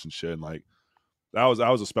talk hoops and shit. And like that was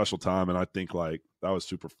a special time. And I think like that was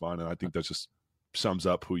super fun. And I think that just sums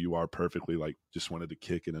up who you are perfectly. Like just wanted to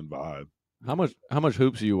kick it and vibe. How much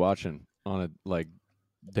hoops are you watching on a like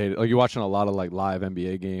day? Are you watching a lot of like live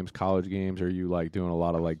NBA games, college games? Or are you like doing a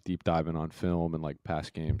lot of like deep diving on film and like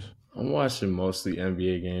past games? I'm watching mostly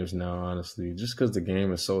NBA games now, honestly, just because the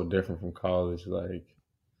game is so different from college. Like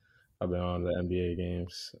I've been on the NBA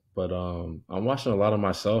games, but I'm watching a lot of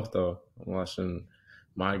myself though. I'm watching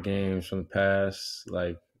my games from the past,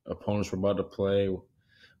 like opponents we're about to play,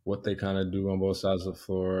 what they kind of do on both sides of the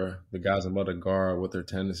floor, the guys I'm about to guard, what their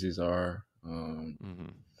tendencies are.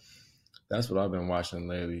 That's what I've been watching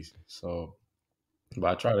lately. So,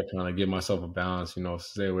 but I try to kind of give myself a balance, you know,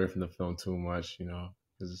 stay away from the film too much, you know,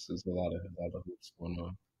 because there's a lot of hoops going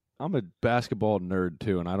on. I'm a basketball nerd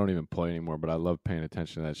too, and I don't even play anymore, but I love paying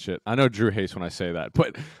attention to that shit. I know Drew hates when I say that,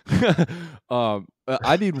 but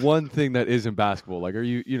I need one thing that isn't basketball. Like, are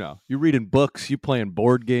you reading books, you playing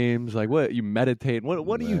board games, like what, you meditating?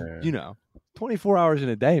 What do you 24 hours in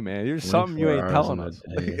a day, man. There's something you ain't telling us.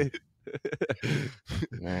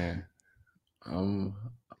 Man, don't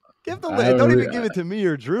even give it to me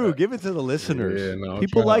or Drew. Give it to the listeners. Yeah, no,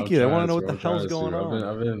 people like you. They want to know what the hell's going on.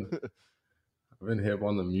 I've been hip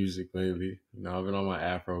on the music lately. You know, I've been on my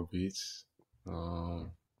Afro beats.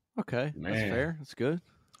 Okay, man, that's fair. That's good.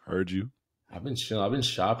 Heard you. I've been chilling. I've been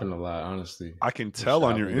shopping a lot, honestly. I can tell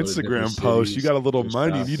on your Instagram post you got a little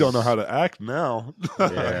money and you don't know how to act now.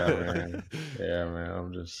 Yeah, man.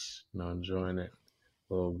 I'm just enjoying it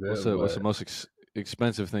a little bit. What's the most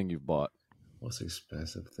expensive thing you've bought? Most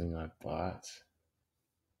expensive thing I bought?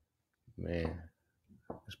 Man,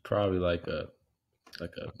 it's probably like a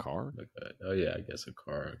car. I guess a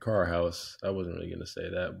car. A car house. I wasn't really gonna say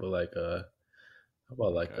that, but like how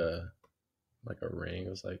about like a ring? It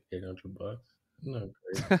was like $800. No,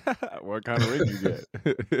 crazy. What kind of ring you get?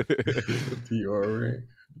 Dior ring.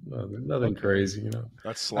 Nothing crazy,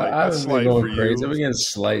 That's slight. I That's haven't been slight going for crazy. you. I've been getting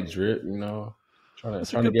slight drip, That's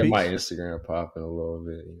a trying to good get my piece. Instagram popping a little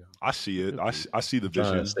bit, I see it. I see the Trying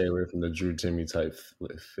vision. to stay away from the Drew Timmy type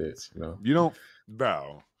fits, You don't,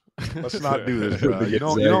 bro. Let's not do this, The bro. You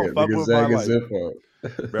don't fuck with my like,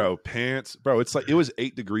 zip-up. bro. Pants, bro. It's like it was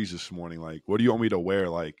 8 degrees this morning. Like, what do you want me to wear?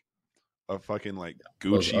 Like a fucking like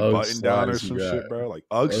Gucci Ugg button down or slides you some got. shit, bro. Like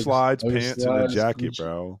Ugg Ugg- slides, Ugg pants, and a slides, jacket, Gucci.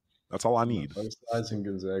 bro. That's all I need. Ugg slides and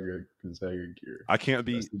Gonzaga gear. I can't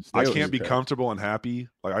be. That's I the can't be pack. comfortable and happy.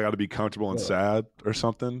 Like I got to be comfortable and Bro. sad or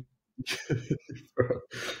something. Bro,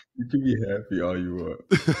 you can be happy all you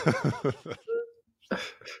want.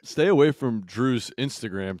 Stay away from Drew's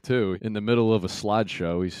Instagram too. In the middle of a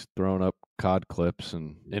slideshow, he's throwing up COD clips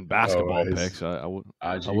and basketball his pics. I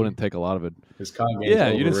IG. wouldn't take a lot of it. His COD game Yeah,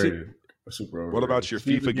 is you didn't see- overrated. Super overrated. What about your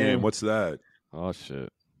FIFA game? What's that? Oh shit!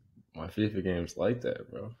 My FIFA game's like that,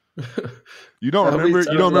 bro. You don't How many remember? You times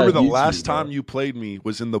don't did I remember the beat you, last bro? time you played me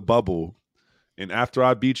was in the bubble, and after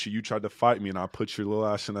I beat you, you tried to fight me, and I put your little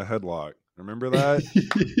ass in a headlock. Remember that?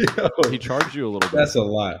 Yo, He charged you a little bit. that's a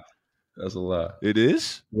lie. That's a lie. It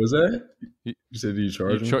is. Was that? You- You said you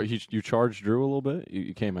charged me? You charged Drew a little bit.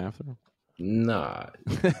 You came after him. Nah,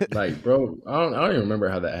 like, bro, I don't even remember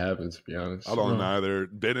how that happened. To be honest, I don't either.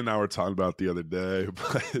 Ben and I were talking about it the other day,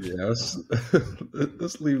 but Yeah,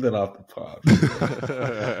 let's leave that off the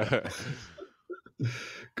pod.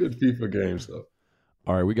 Good FIFA games though.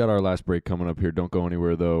 All right, we got our last break coming up here. Don't go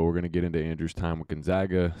anywhere, though. We're going to get into Andrew's time with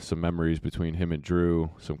Gonzaga, some memories between him and Drew,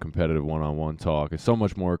 some competitive one-on-one talk, and so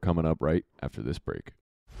much more coming up right after this break.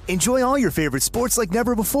 Enjoy all your favorite sports like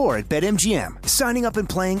never before at BetMGM. Signing up and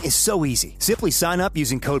playing is so easy. Simply sign up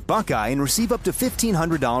using code Buckeye and receive up to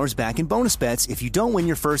 $1,500 back in bonus bets if you don't win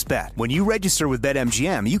your first bet. When you register with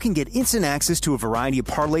BetMGM, you can get instant access to a variety of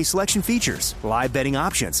parlay selection features, live betting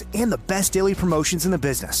options, and the best daily promotions in the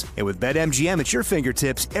business. And with BetMGM at your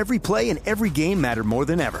fingertips, every play and every game matter more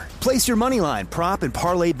than ever. Place your moneyline, prop, and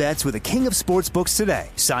parlay bets with the king of sportsbooks today.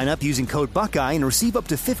 Sign up using code Buckeye and receive up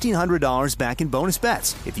to $1,500 back in bonus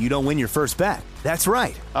bets if you don't win your first bet. That's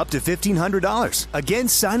right, up to $1,500. Again,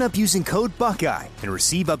 sign up using code Buckeye and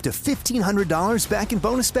receive up to $1,500 back in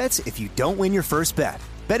bonus bets if you don't win your first bet.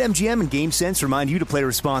 BetMGM and GameSense remind you to play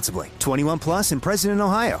responsibly. 21 plus and present in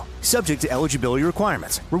Ohio. Subject to eligibility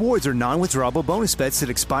requirements. Rewards are non-withdrawable bonus bets that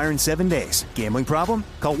expire in 7 days. Gambling problem?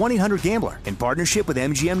 Call 1-800-GAMBLER in partnership with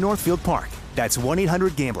MGM Northfield Park. That's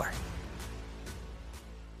 1-800-GAMBLER.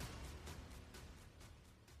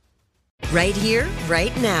 Right here,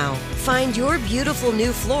 right now. Find your beautiful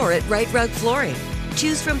new floor at Right Rug Flooring.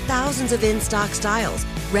 Choose from thousands of in-stock styles,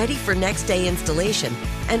 ready for next day installation,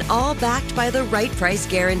 and all backed by the right price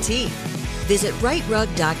guarantee. Visit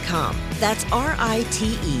rightrug.com. That's RITERUG.com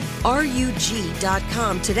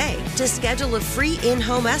today to schedule a free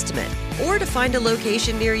in-home estimate or to find a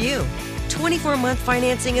location near you. 24-month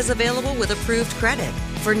financing is available with approved credit.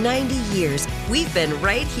 For 90 years, we've been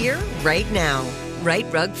right here, right now. Right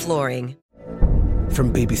Rug Flooring.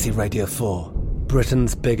 From BBC Radio 4,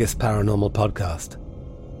 Britain's biggest paranormal podcast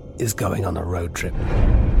is going on a road trip.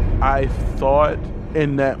 I thought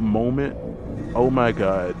in that moment, oh my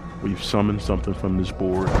God, we've summoned something from this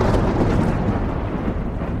board.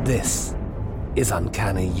 This is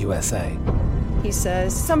Uncanny USA. He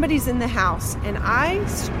says, somebody's in the house, and I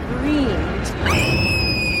screamed.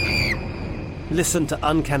 Listen to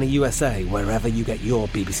Uncanny USA wherever you get your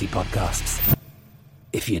BBC podcasts,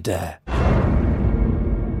 if you dare.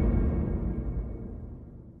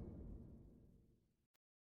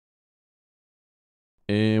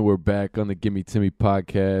 And we're back on the Gimme Timmy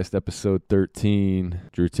podcast, episode 13.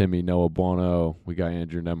 Drew Timmy, Noah Bono. We got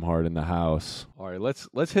Andrew Nembhard in the house. All right,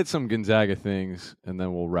 let's hit some Gonzaga things, and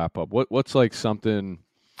then we'll wrap up. What's like something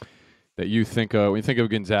that you think of when you think of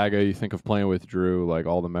Gonzaga? You think of playing with Drew, like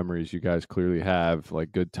all the memories you guys clearly have,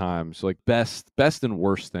 like good times. Like best and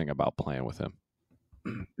worst thing about playing with him.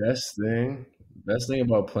 Best thing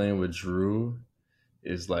about playing with Drew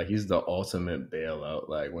is like he's the ultimate bailout.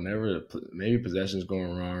 Like whenever maybe possession's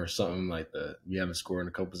going wrong or something like that, we haven't scored in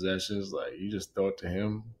a couple possessions, like you just throw it to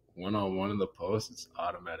him one-on-one in the post, it's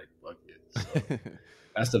automatic bucket. So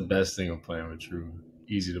that's the best thing of playing with Drew.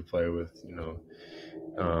 Easy to play with,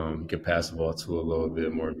 get past the ball to a little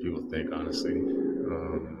bit more than people think, honestly.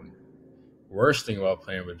 Worst thing about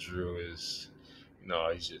playing with Drew is,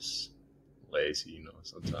 he's just lazy,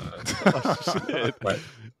 sometimes. Oh, shit. But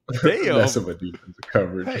Damn. that's some defensive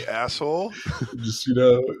coverage. hey, asshole. Just,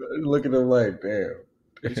 look at him like, damn.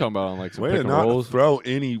 You talking about on like some Way pick to and not rolls? throw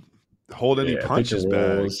any hold any Yeah, pick punches your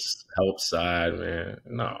back. roles, help side, man.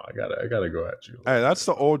 No, I gotta go at you. Hey, that's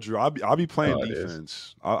the old Drew. I'll be playing No, it is.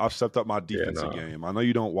 defense. I've stepped up my defensive no. game. I know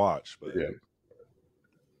you don't watch, but Yeah.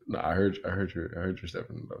 No, I heard you're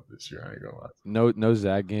stepping up this year. I ain't gonna lie. No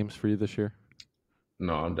Zag games for you this year?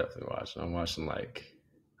 No, I'm definitely watching. I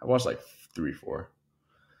watched like 3, 4.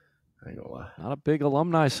 I ain't gonna lie. Not a big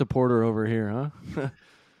alumni supporter over here, huh?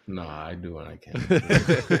 No, I do when I can.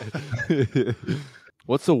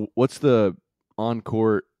 What's the on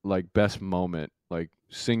court like best moment, like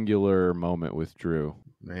singular moment with Drew?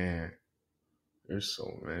 Man, there's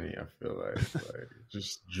so many. I feel like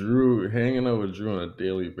just Drew, hanging out with Drew on a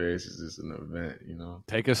daily basis is an event. You know,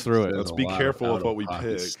 take us through it. Let's be careful with what we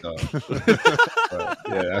pick.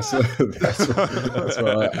 Yeah, that's what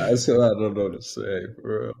I don't know to say,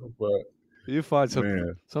 bro. But you find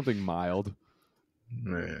something mild,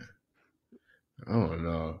 man. I don't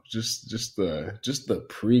know. Just the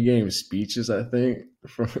pregame speeches, I think,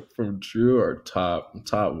 from Drew are top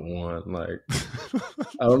one. Like,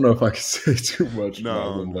 I don't know if I can say too much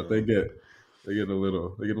about them, but they get a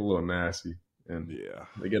little nasty, and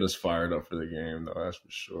they get us fired up for the game, though. That's for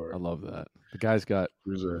sure. I love that. The guy's got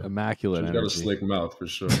immaculate energy. He's got a slick mouth for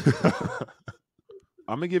sure.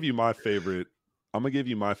 I'm gonna give you my favorite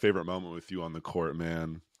moment with you on the court,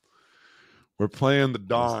 man. We're playing the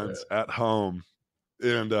Dons at home.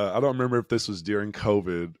 And I don't remember if this was during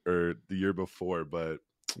COVID or the year before, but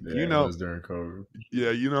it was during COVID. Yeah,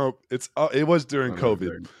 it was during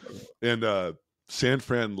COVID. And San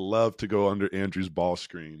Fran loved to go under Andrew's ball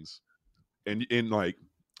screens. And like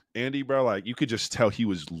Andy, bro, like you could just tell he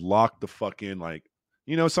was locked the fuck in. Like,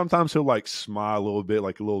 sometimes he'll like smile a little bit,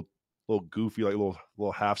 like a little goofy, like a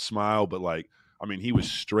little half smile, but like, I mean, he was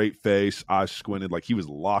straight face, eyes squinted, like he was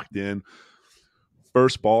locked in.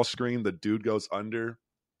 First ball screen, the dude goes under.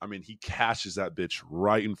 I mean, he catches that bitch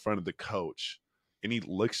right in front of the coach. And he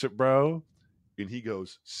licks it, bro. And he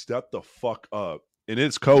goes, step the fuck up. And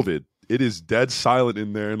it's COVID. It is dead silent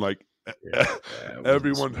in there. And like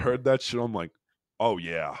everyone heard that shit. I'm like, oh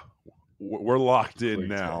yeah, we're locked in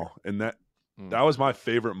now. And that was my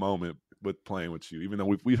favorite moment with playing with you. Even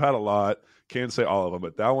though we've had a lot. Can't say all of them,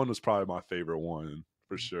 but that one was probably my favorite one.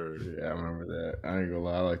 For sure. Yeah, I remember that. I ain't gonna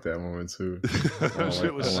lie, I like that moment too. That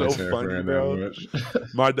shit was so funny, bro.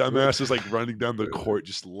 My dumb ass was like running down the court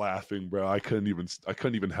just laughing, bro. I couldn't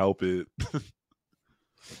even help it.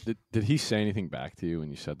 Did he say anything back to you when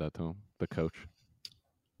you said that to him, the coach?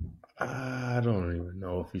 I don't even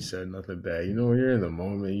know if he said nothing bad. When you're in the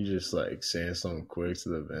moment, you just like saying something quick to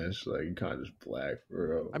the bench, like you kind of just black,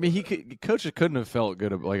 bro. I mean, coaches couldn't have felt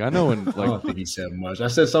good. Like I know when like I don't think he said much. I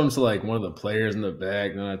said something to like one of the players in the back,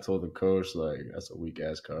 and then I told the coach like that's a weak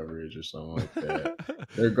ass coverage or something like that.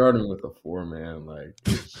 They're guarding with a 4-man. Like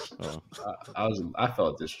I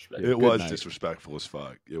felt disrespectful. It was disrespectful as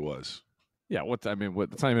fuck. It was. Yeah. That's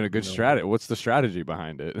not even a good strategy. What's the strategy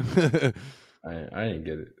behind it? I didn't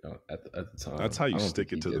get it at the time. That's how you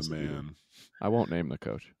stick it to the man. I won't name the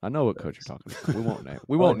coach. I know what coach you're talking about. We won't name.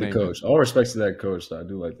 We won't name the coach. All respect to that coach. Though. I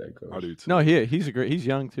do like that coach. I do too. No, he's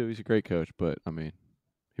young too. He's a great coach, but I mean,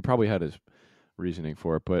 he probably had his reasoning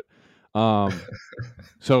for it. But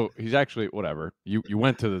so he's actually whatever. You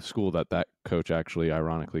went to the school that coach actually,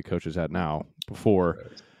 ironically, coaches at now before.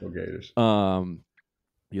 Gators.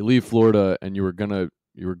 You leave Florida and you were gonna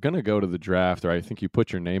go to the draft, or I think you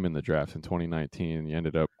put your name in the draft in 2019, and you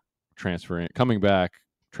ended up transferring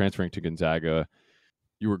to Gonzaga.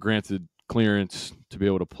 You were granted clearance to be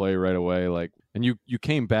able to play right away, and you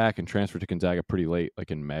came back and transferred to Gonzaga pretty late,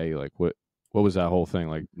 like in May. Like what was that whole thing,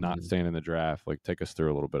 like not staying in the draft? Like take us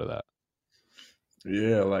through a little bit of that.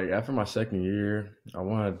 Yeah, like after my second year, I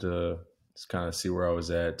wanted to just kind of see where I was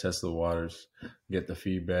at, test the waters, get the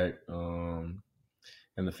feedback.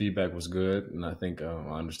 And the feedback was good, and I think I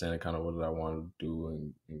understand kind of what I wanted to do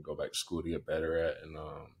and go back to school to get better at. And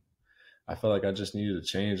I felt like I just needed a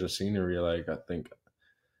change of scenery. Like I think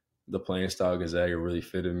the playing style of Gonzaga really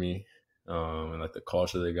fitted me, and like the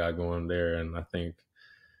culture they got going there. And I think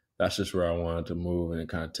that's just where I wanted to move and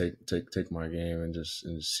kind of take my game and just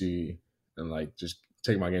see and like just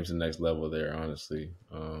take my game to the next level there. Honestly,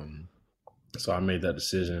 so I made that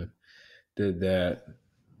decision, did that.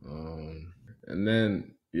 And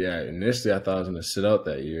then, initially I thought I was going to sit out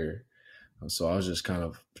that year. So I was just kind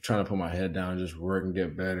of trying to put my head down, just work and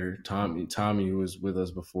get better. Tommy, who was with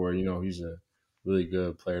us before, he's a really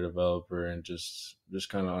good player developer and just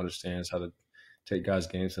kind of understands how to take guys'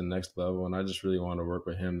 games to the next level. And I just really wanted to work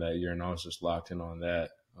with him that year, and I was just locked in on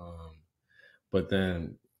that. But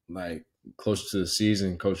then, like, closer to the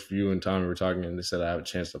season, Coach View and Tommy were talking, and they said I have a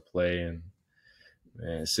chance to play. And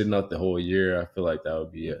And sitting out the whole year, I feel like that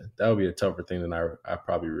would be a tougher thing than I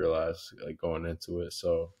probably realized like going into it.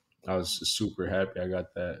 So I was just super happy I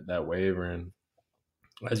got that waiver. And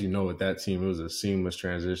as you know, with that team, it was a seamless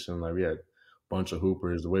transition. Like we had a bunch of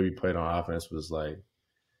hoopers. The way we played on offense was like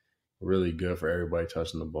really good for everybody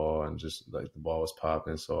touching the ball, and just like the ball was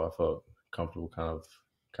popping. So I felt comfortable kind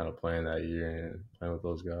of playing that year and playing with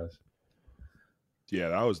those guys. Yeah,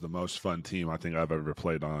 that was the most fun team I think I've ever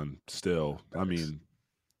played on still. I mean,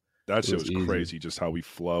 that shit was crazy, just how we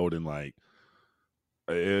flowed, and like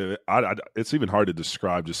it's even hard to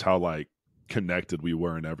describe just how like connected we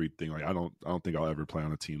were and everything. Like I don't think I'll ever play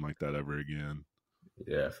on a team like that ever again.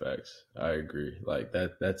 Yeah, facts. I agree. Like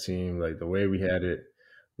that team, like the way we had it,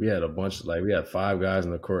 we had a bunch of like we had 5 guys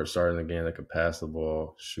in the court starting the game that could pass the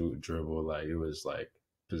ball, shoot, dribble. Like it was like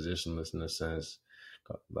positionless in a sense.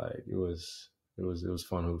 Like it was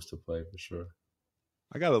fun hoops to play for sure.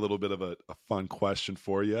 I got a little bit of a fun question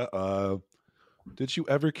for you. Did you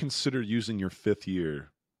ever consider using your 5th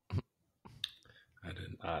year? I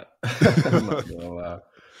did not. I'm not gonna lie.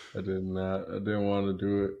 I did not. I didn't want to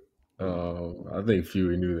do it. I think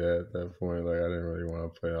Fuey knew that at that point. Like I didn't really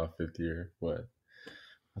want to play off 5th year, but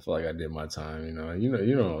I feel like I did my time. You know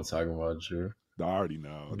what I'm talking about, Drew. I already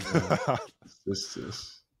know.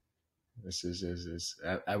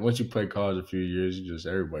 Once you play college a few years,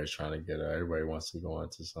 everybody's trying to get out. Everybody wants to go on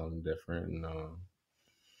to something different. And,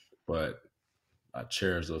 but I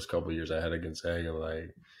cherish those couple of years I had at Gonzaga,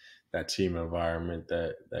 like that team environment,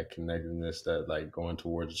 that connectedness, that like going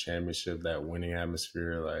towards a championship, that winning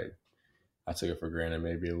atmosphere. Like I took it for granted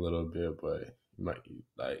maybe a little bit, but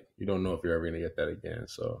you don't know if you're ever going to get that again.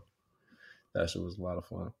 So that shit was a lot of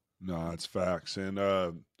fun. No, it's facts. And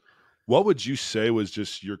what would you say was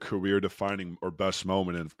just your career-defining or best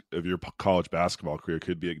moment of your college basketball career?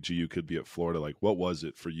 Could be at GU, could be at Florida. Like, what was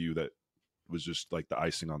it for you that was just like the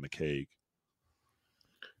icing on the cake?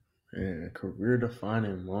 Man, a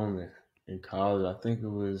career-defining moment in college. I think it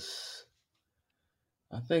was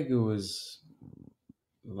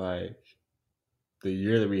like the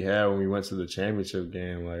year that we had when we went to the championship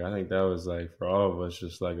game. Like, I think that was like for all of us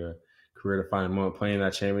just like a career-defining moment, playing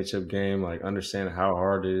that championship game, like understanding how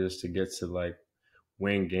hard it is to get to like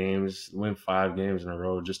win 5 games in a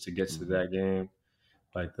row just to get to that game.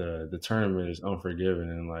 Like the tournament is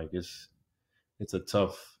unforgiving, and like it's a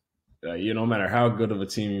tough. No matter how good of a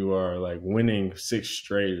team you are, like winning 6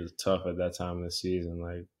 straight is tough at that time of the season.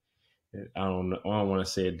 Like I don't want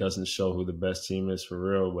to say it doesn't show who the best team is for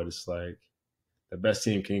real, but it's like the best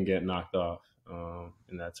team can get knocked off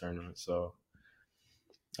in that tournament. So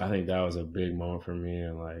I think that was a big moment for me,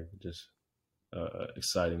 and like just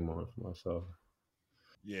exciting moment for myself.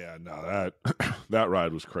 Yeah, no, that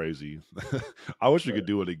ride was crazy. I wish we could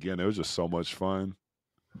do it again. It was just so much fun.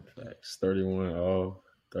 Facts. 31-0,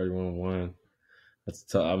 31-1. That's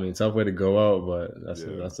tough way to go out, but that's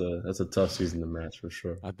a tough season to match for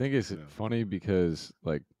sure. I think it's funny because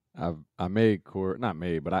like I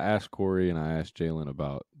asked Corey and I asked Jalen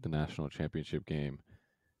about the national championship game.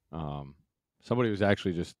 Somebody was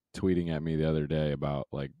actually just tweeting at me the other day about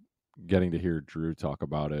like getting to hear Drew talk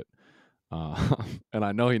about it. And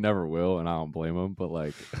I know he never will, and I don't blame him, but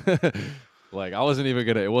like, like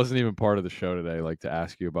it wasn't even part of the show today, like to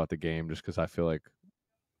ask you about the game, just because I feel like,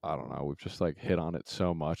 I don't know, we've just like hit on it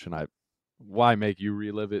so much, and why make you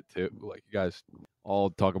relive it too? Like you guys all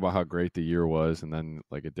talk about how great the year was, and then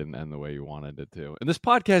like it didn't end the way you wanted it to. And this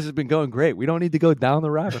podcast has been going great. We don't need to go down the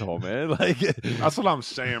rabbit hole, man. Like that's what I'm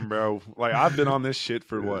saying, bro. Like I've been on this shit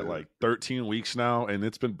for like 13 weeks now, and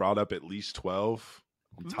it's been brought up at least 12.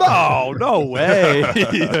 No way.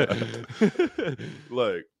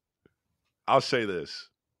 Look, I'll say this.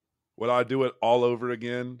 Would I do it all over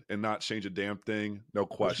again and not change a damn thing? No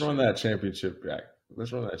question. Let's run that championship back.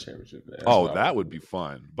 That would be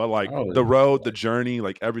fun. But like the road, the journey,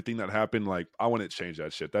 like everything that happened, like I wouldn't change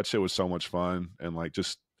that shit. That shit was so much fun. And like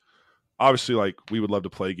just obviously like we would love to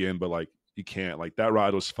play again, but like you can't. Like that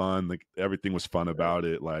ride was fun. Like everything was fun about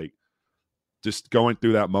it. Like just going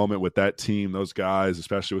through that moment with that team, those guys,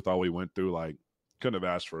 especially with all we went through, like couldn't have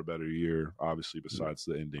asked for a better year, obviously, besides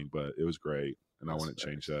the ending, but it was great. And I wouldn't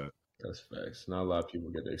change that. That's facts. Not a lot of people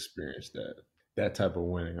get to experience that type of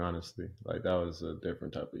winning, honestly. Like that was a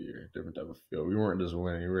different type of year, different type of feel. We weren't just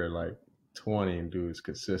winning. We were like 20 dudes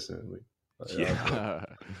consistently. Like, yeah.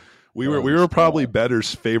 We were probably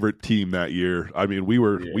Better's favorite team that year. I mean, we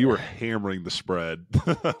were hammering the spread.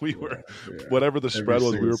 Whatever the spread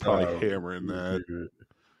was, we were probably hammering that.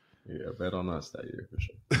 Yeah, bet on us that year for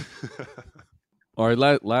sure. All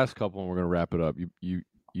right, last couple, and we're gonna wrap it up.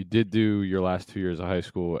 You did do your last 2 years of high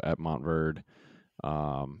school at Montverde.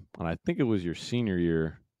 And I think it was your senior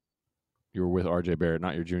year. You were with RJ Barrett,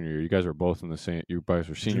 not your junior year. You guys were both in the same. You guys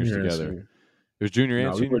were seniors together. It was junior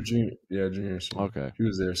and we senior. were junior. Yeah, junior and senior. Okay. He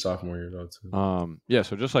was there sophomore year though too. Yeah.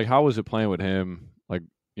 So just like, how was it playing with him? Like,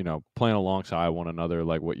 you know, playing alongside one another,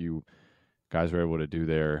 like what you guys were able to do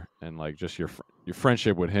there, and like just your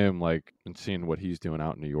friendship with him, like, and seeing what he's doing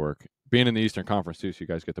out in New York, being in the Eastern Conference too. So you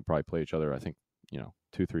guys get to probably play each other. I think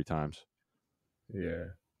 2-3 times. Yeah.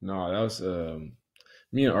 No, that was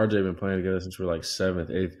me and RJ been playing together since we were like 7th,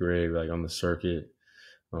 8th grade, like on the circuit.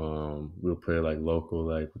 We'll play like local,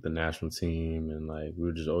 like with the national team, and like we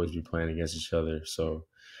would just always be playing against each other. So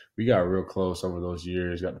we got real close over those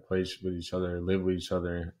years, got to play with each other, live with each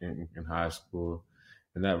other in high school.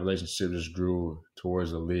 And that relationship just grew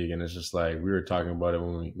towards the league. And it's just like, we were talking about it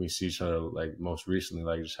when we see each other, like most recently,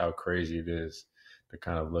 like just how crazy it is to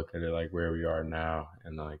kind of look at it, like where we are now,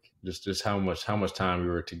 and like just how much time we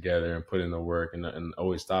were together and put in the work, and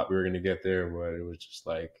always thought we were going to get there. But it was just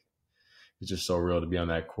like, it's just so real to be on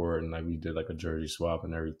that court. And like we did like a jersey swap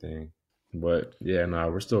and everything. But yeah,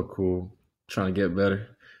 we're still cool, trying to get better,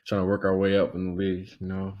 trying to work our way up in the league,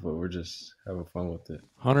 but we're just having fun with it.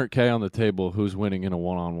 $100K on the table. Who's winning in a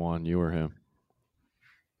one-on-one, you or him?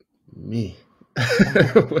 Me.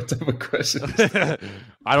 What type of question is that?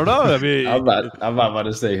 I don't know. I mean, I'm not about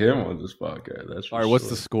to say him on this podcast. That's for all right. sure. What's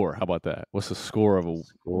the score? How about that? What's the score of a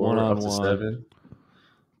one-on-one? Up to 7?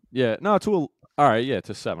 Yeah, no, all right, yeah,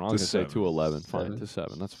 to 7. I was going to say 2-11. Fine, 7. to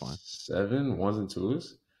 7. That's fine. 7 1s and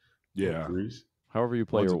 2s. Yeah. 3s. However you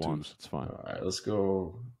play Ones your and ones, twos. it's fine. All right, let's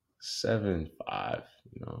go 7-5.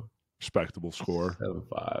 Respectable score.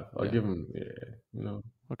 7-5. I'll give him,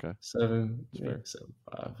 Okay. 7. That's Yeah, fair.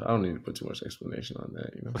 7-5. I don't need to put too much explanation on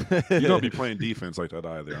that. You don't be playing defense like that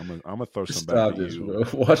either. I'm gonna throw some Stop back at this, you. bro.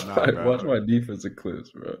 Watch my defensive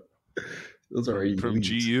clips, bro. Those are from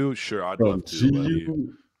elite. GU. Sure, I'd From love to.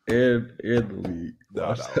 GU and the league.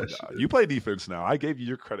 No. You play defense now. I gave you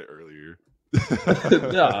your credit earlier.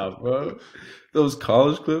 Nah, bro. Those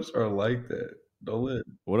college clips are like that. Don't let.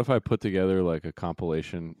 What if I put together like a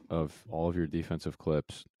compilation of all of your defensive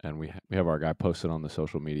clips, and we have our guy posted on the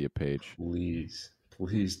social media page? Please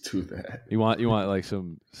do that. You want like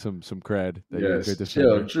some cred that you're a good Yes,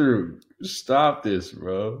 defender? chill, Drew. Stop this,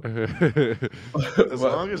 bro. As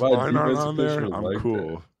long as mine aren't on there, I'm like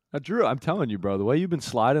cool. Drew, I'm telling you, bro, the way you've been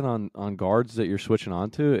sliding on guards that you're switching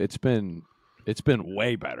onto, it's been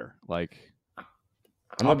way better. Like, I'm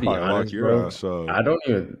gonna be honest, bro. I don't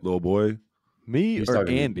even, little boy. Me He's or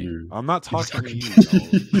talking to Andy? you. I'm not talking to you.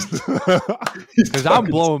 Because I'm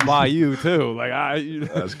blowing by you too. Like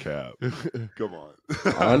That's cap. Come on.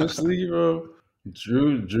 Honestly, bro,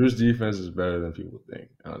 Drew's defense is better than people think.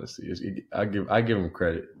 Honestly, I give him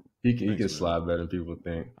credit. He can slide better than people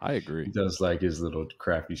think. I agree. He does like his little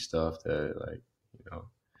crafty stuff that, like,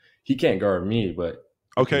 he can't guard me. But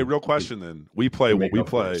okay, real question then. We play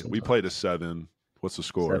to 7. What's the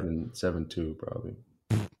score? 7-2 probably.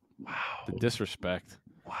 Wow, the disrespect.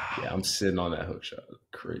 Wow. Yeah, I'm sitting on that hook shot.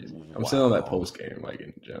 Crazy. I'm sitting on that post game, like,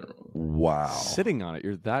 in general. Wow. Sitting on it.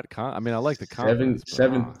 You're that I mean, I like the confidence.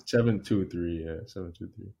 7-2-3. Yeah,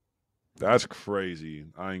 7-2-3. That's crazy.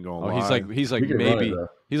 I ain't gonna lie. He's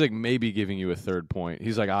like maybe giving you a third point.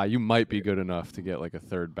 He's like, you might be good enough to get like a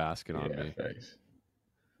third basket on me. Thanks.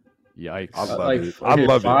 Yikes. I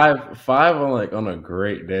love it. 5 on a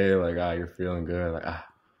great day, like, you're feeling good, like,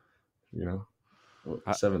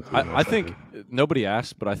 7-3. I think nobody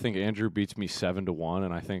asked, but I think Andrew beats me 7-1,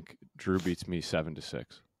 and I think Drew beats me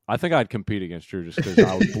 7-6. I think I'd compete against Drew just because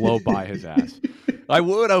I would blow by his ass. I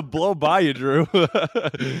would blow by you, Drew.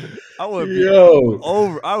 I would be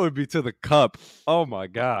over. I would be to the cup. Oh my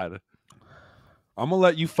god. I'm gonna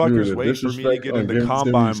let you fuckers wait for me to get into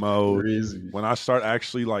combine mode when I start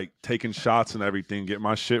actually like taking shots and everything, get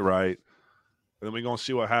my shit right, and then we're gonna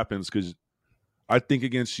see what happens. Because I think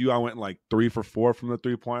against you, I went like 3 for 4 from the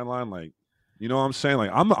 3-point line. Like, you know what I'm saying?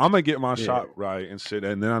 Like, I'm gonna get my shot right and sit,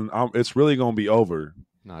 and then it's really gonna be over.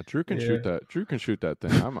 Nah, Drew can shoot that. Drew can shoot that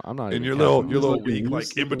thing. I'm not. And your little weak,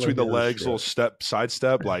 like in between the legs, little side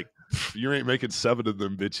step, like you ain't making 7 of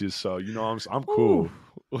them bitches. So I'm cool.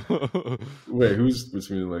 Wait, who's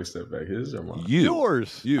between the leg step back? His or mine?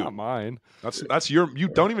 Yours, not mine. That's your. You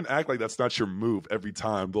don't even act like that's not your move every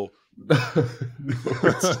time. The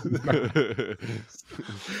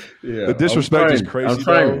disrespect is crazy. I'm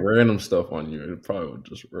trying random stuff on you. It probably would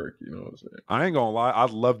just work. You know what I'm saying? I ain't gonna lie. I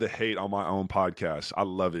love to hate on my own podcast. I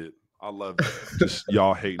love it. I love just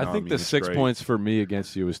y'all hating on me. I think the 6 points for me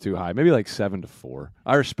against you was too high. Maybe like 7-4.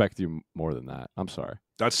 I respect you more than that. I'm sorry.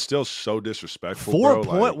 That's still so disrespectful. 4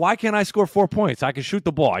 points? Why can't I score 4 points? I can shoot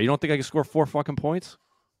the ball. You don't think I can score 4 fucking points?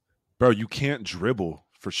 Bro, you can't dribble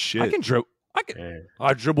for shit. I can dribble.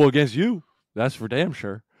 I dribble against you. That's for damn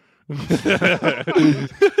sure.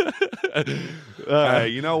 Hey,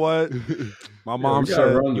 you know what? My mom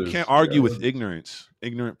said you can't argue with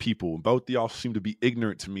ignorant people. Both of y'all seem to be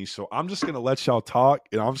ignorant to me, so I'm just gonna let y'all talk,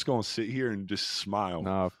 and I'm just gonna sit here and just smile.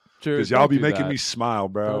 No, because y'all be making me smile,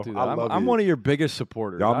 bro. I love I'm one of your biggest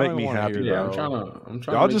supporters. Y'all make me happy, bro. I'm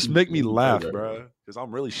trying y'all just make me laugh, bro. Because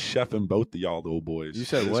I'm really chefing both of y'all little boys. You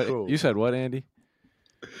said what? Cool. You said what, Andy?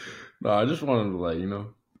 No, I just wanted to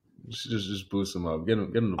just boost him up, get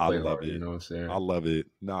him to play hard. You know what I'm saying? I love it.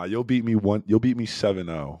 Nah, you'll beat me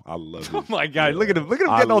 7-0. I love it. Oh my god, look at him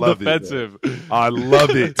getting all defensive. I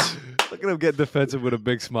love it. Look at him getting defensive with a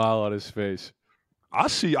big smile on his face. I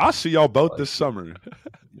see y'all both this summer.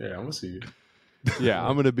 Yeah, I'm gonna see you. Yeah,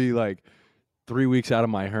 I'm gonna be like 3 weeks out of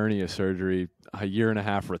my hernia surgery, a year and a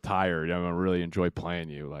half retired. I'm gonna really enjoy playing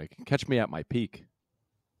you. Like, catch me at my peak.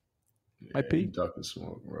 Yeah, my peak. Duck and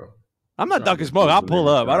smoke, bro. I'm not ducking smoke. I'll pull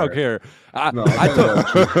up. I don't care.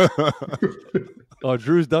 Oh,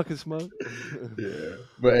 Drew's ducking smoke? Yeah.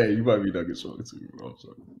 But hey, you might be ducking smoke too, bro.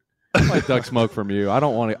 I might duck smoke from you. I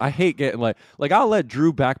don't want to. I hate getting like I'll let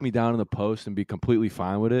Drew back me down in the post and be completely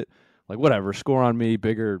fine with it. Like, whatever, score on me,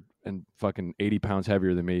 bigger and fucking 80 pounds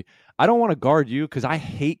heavier than me. I don't want to guard you because I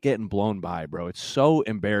hate getting blown by, bro. It's so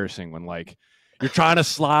embarrassing when, like, you're trying to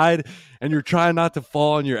slide and you're trying not to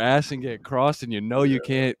fall on your ass and get crossed and you know you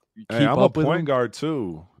can't keep I'm up a with point them. guard,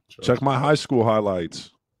 too. Check my high school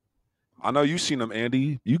highlights. I know you've seen them,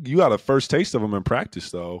 Andy. You got a first taste of them in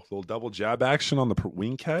practice, though. Little double jab action on the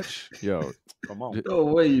wing catch. Yo, come on. No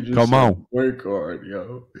way you just come on. Work hard,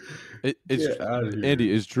 yo.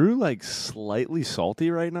 Andy, is Drew, like, slightly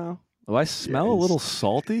salty right now? Do I smell a little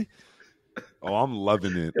salty? Oh, I'm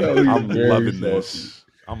loving it. Yo, I'm loving salty. this.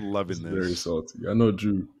 I'm loving this. Very salty. I know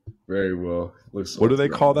Drew very well. Looks what do they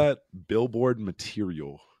call that? Billboard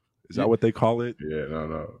material. Is that what they call it? Yeah,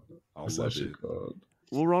 no. I love it.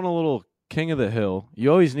 We'll run a little King of the Hill.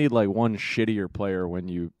 You always need like one shittier player when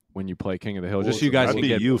you play King of the Hill. Just so you guys that'd can be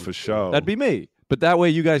get you for sure. That'd be me. But that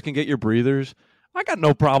way you guys can get your breathers. I got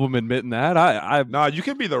no problem admitting that. Nah, you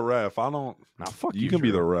can be the ref. I don't. Nah, fuck you. You can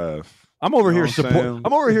be the ref. I'm over here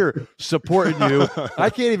I'm over here supporting you. I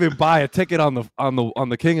can't even buy a ticket on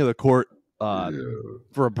the King of the Court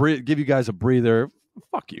for give you guys a breather.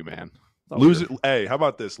 Fuck you, man. Loser. Hey, how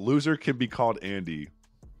about this? Loser can be called Andy.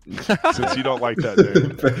 Since you don't like that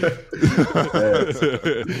name.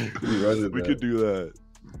 We could do that.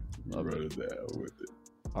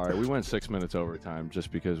 All right, we went 6 minutes overtime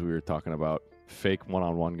just because we were talking about fake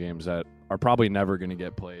one-on-one games that are probably never going to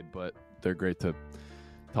get played, but they're great to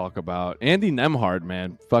talk about. Andy Nembhard,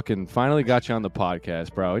 man, fucking finally got you on the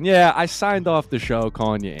podcast, bro. And yeah, I signed off the show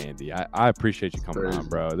calling you Andy. I appreciate you coming on,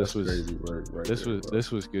 bro. This was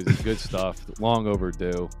good stuff. Long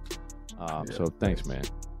overdue. So thanks, man.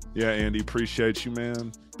 Yeah, Andy, appreciate you,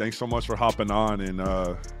 man. Thanks so much for hopping on, and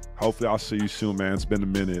hopefully I'll see you soon, man. It's been a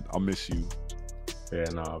minute. I'll miss you. Yeah,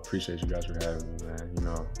 no, I appreciate you guys for having me, man. You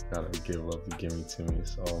know, gotta give love you give me to me.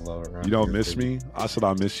 It's all love around. You don't miss me? I said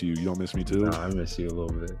I miss you. You don't miss me too? Nah, I miss you a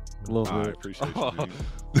little bit. I appreciate you.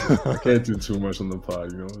 I can't do too much on the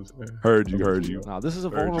pod, you know what I'm saying? Heard you. Nah, this is a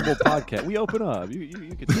vulnerable podcast. We open up. You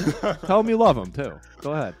can tell them you love them too.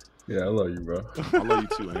 Go ahead. Yeah, I love you, bro. I love you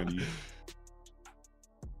too, Andy.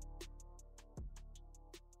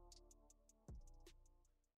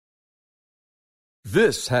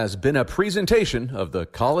 This has been a presentation of the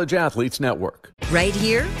College Athletes Network. Right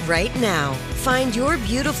here, right now. Find your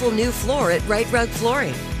beautiful new floor at Right Rug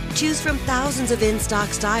Flooring. Choose from thousands of in-stock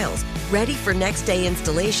styles, ready for next day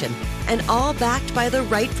installation, and all backed by the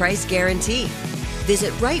right price guarantee.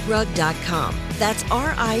 Visit rightrug.com. That's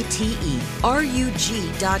RITERUG.com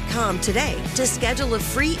today to schedule a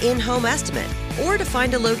free in-home estimate or to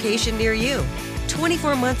find a location near you.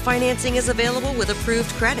 24-month financing is available with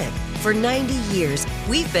approved credit. For 90 years,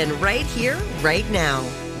 we've been right here, right now.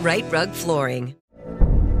 Right Rug Flooring.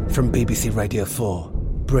 From BBC Radio 4,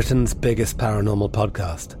 Britain's biggest paranormal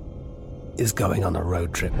podcast is going on a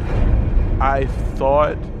road trip. I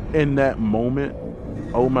thought in that moment,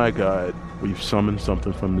 oh my God, we've summoned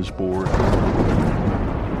something from this board.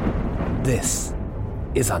 This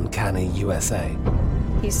is Uncanny USA.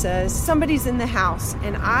 He says, somebody's in the house,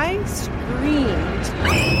 and I screamed.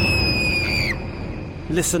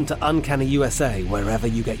 Listen to Uncanny USA wherever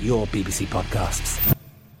you get your BBC podcasts,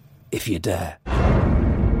 if you dare.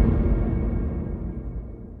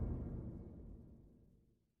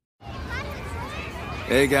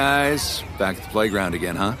 Hey guys, back at the playground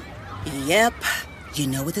again, huh? Yep. You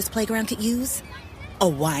know what this playground could use? A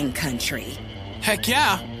wine country. Heck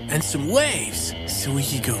yeah, and some waves so we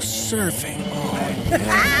could go surfing. Oh,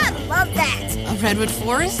 yeah. Love that. A redwood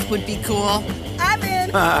forest would be cool. I'm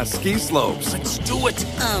in. Ski slopes. Let's do it.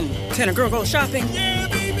 Can a girl go shopping? Yeah,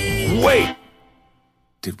 baby. Wait.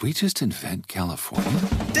 Did we just invent California?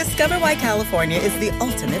 Discover why California is the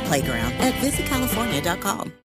ultimate playground at visitcalifornia.com.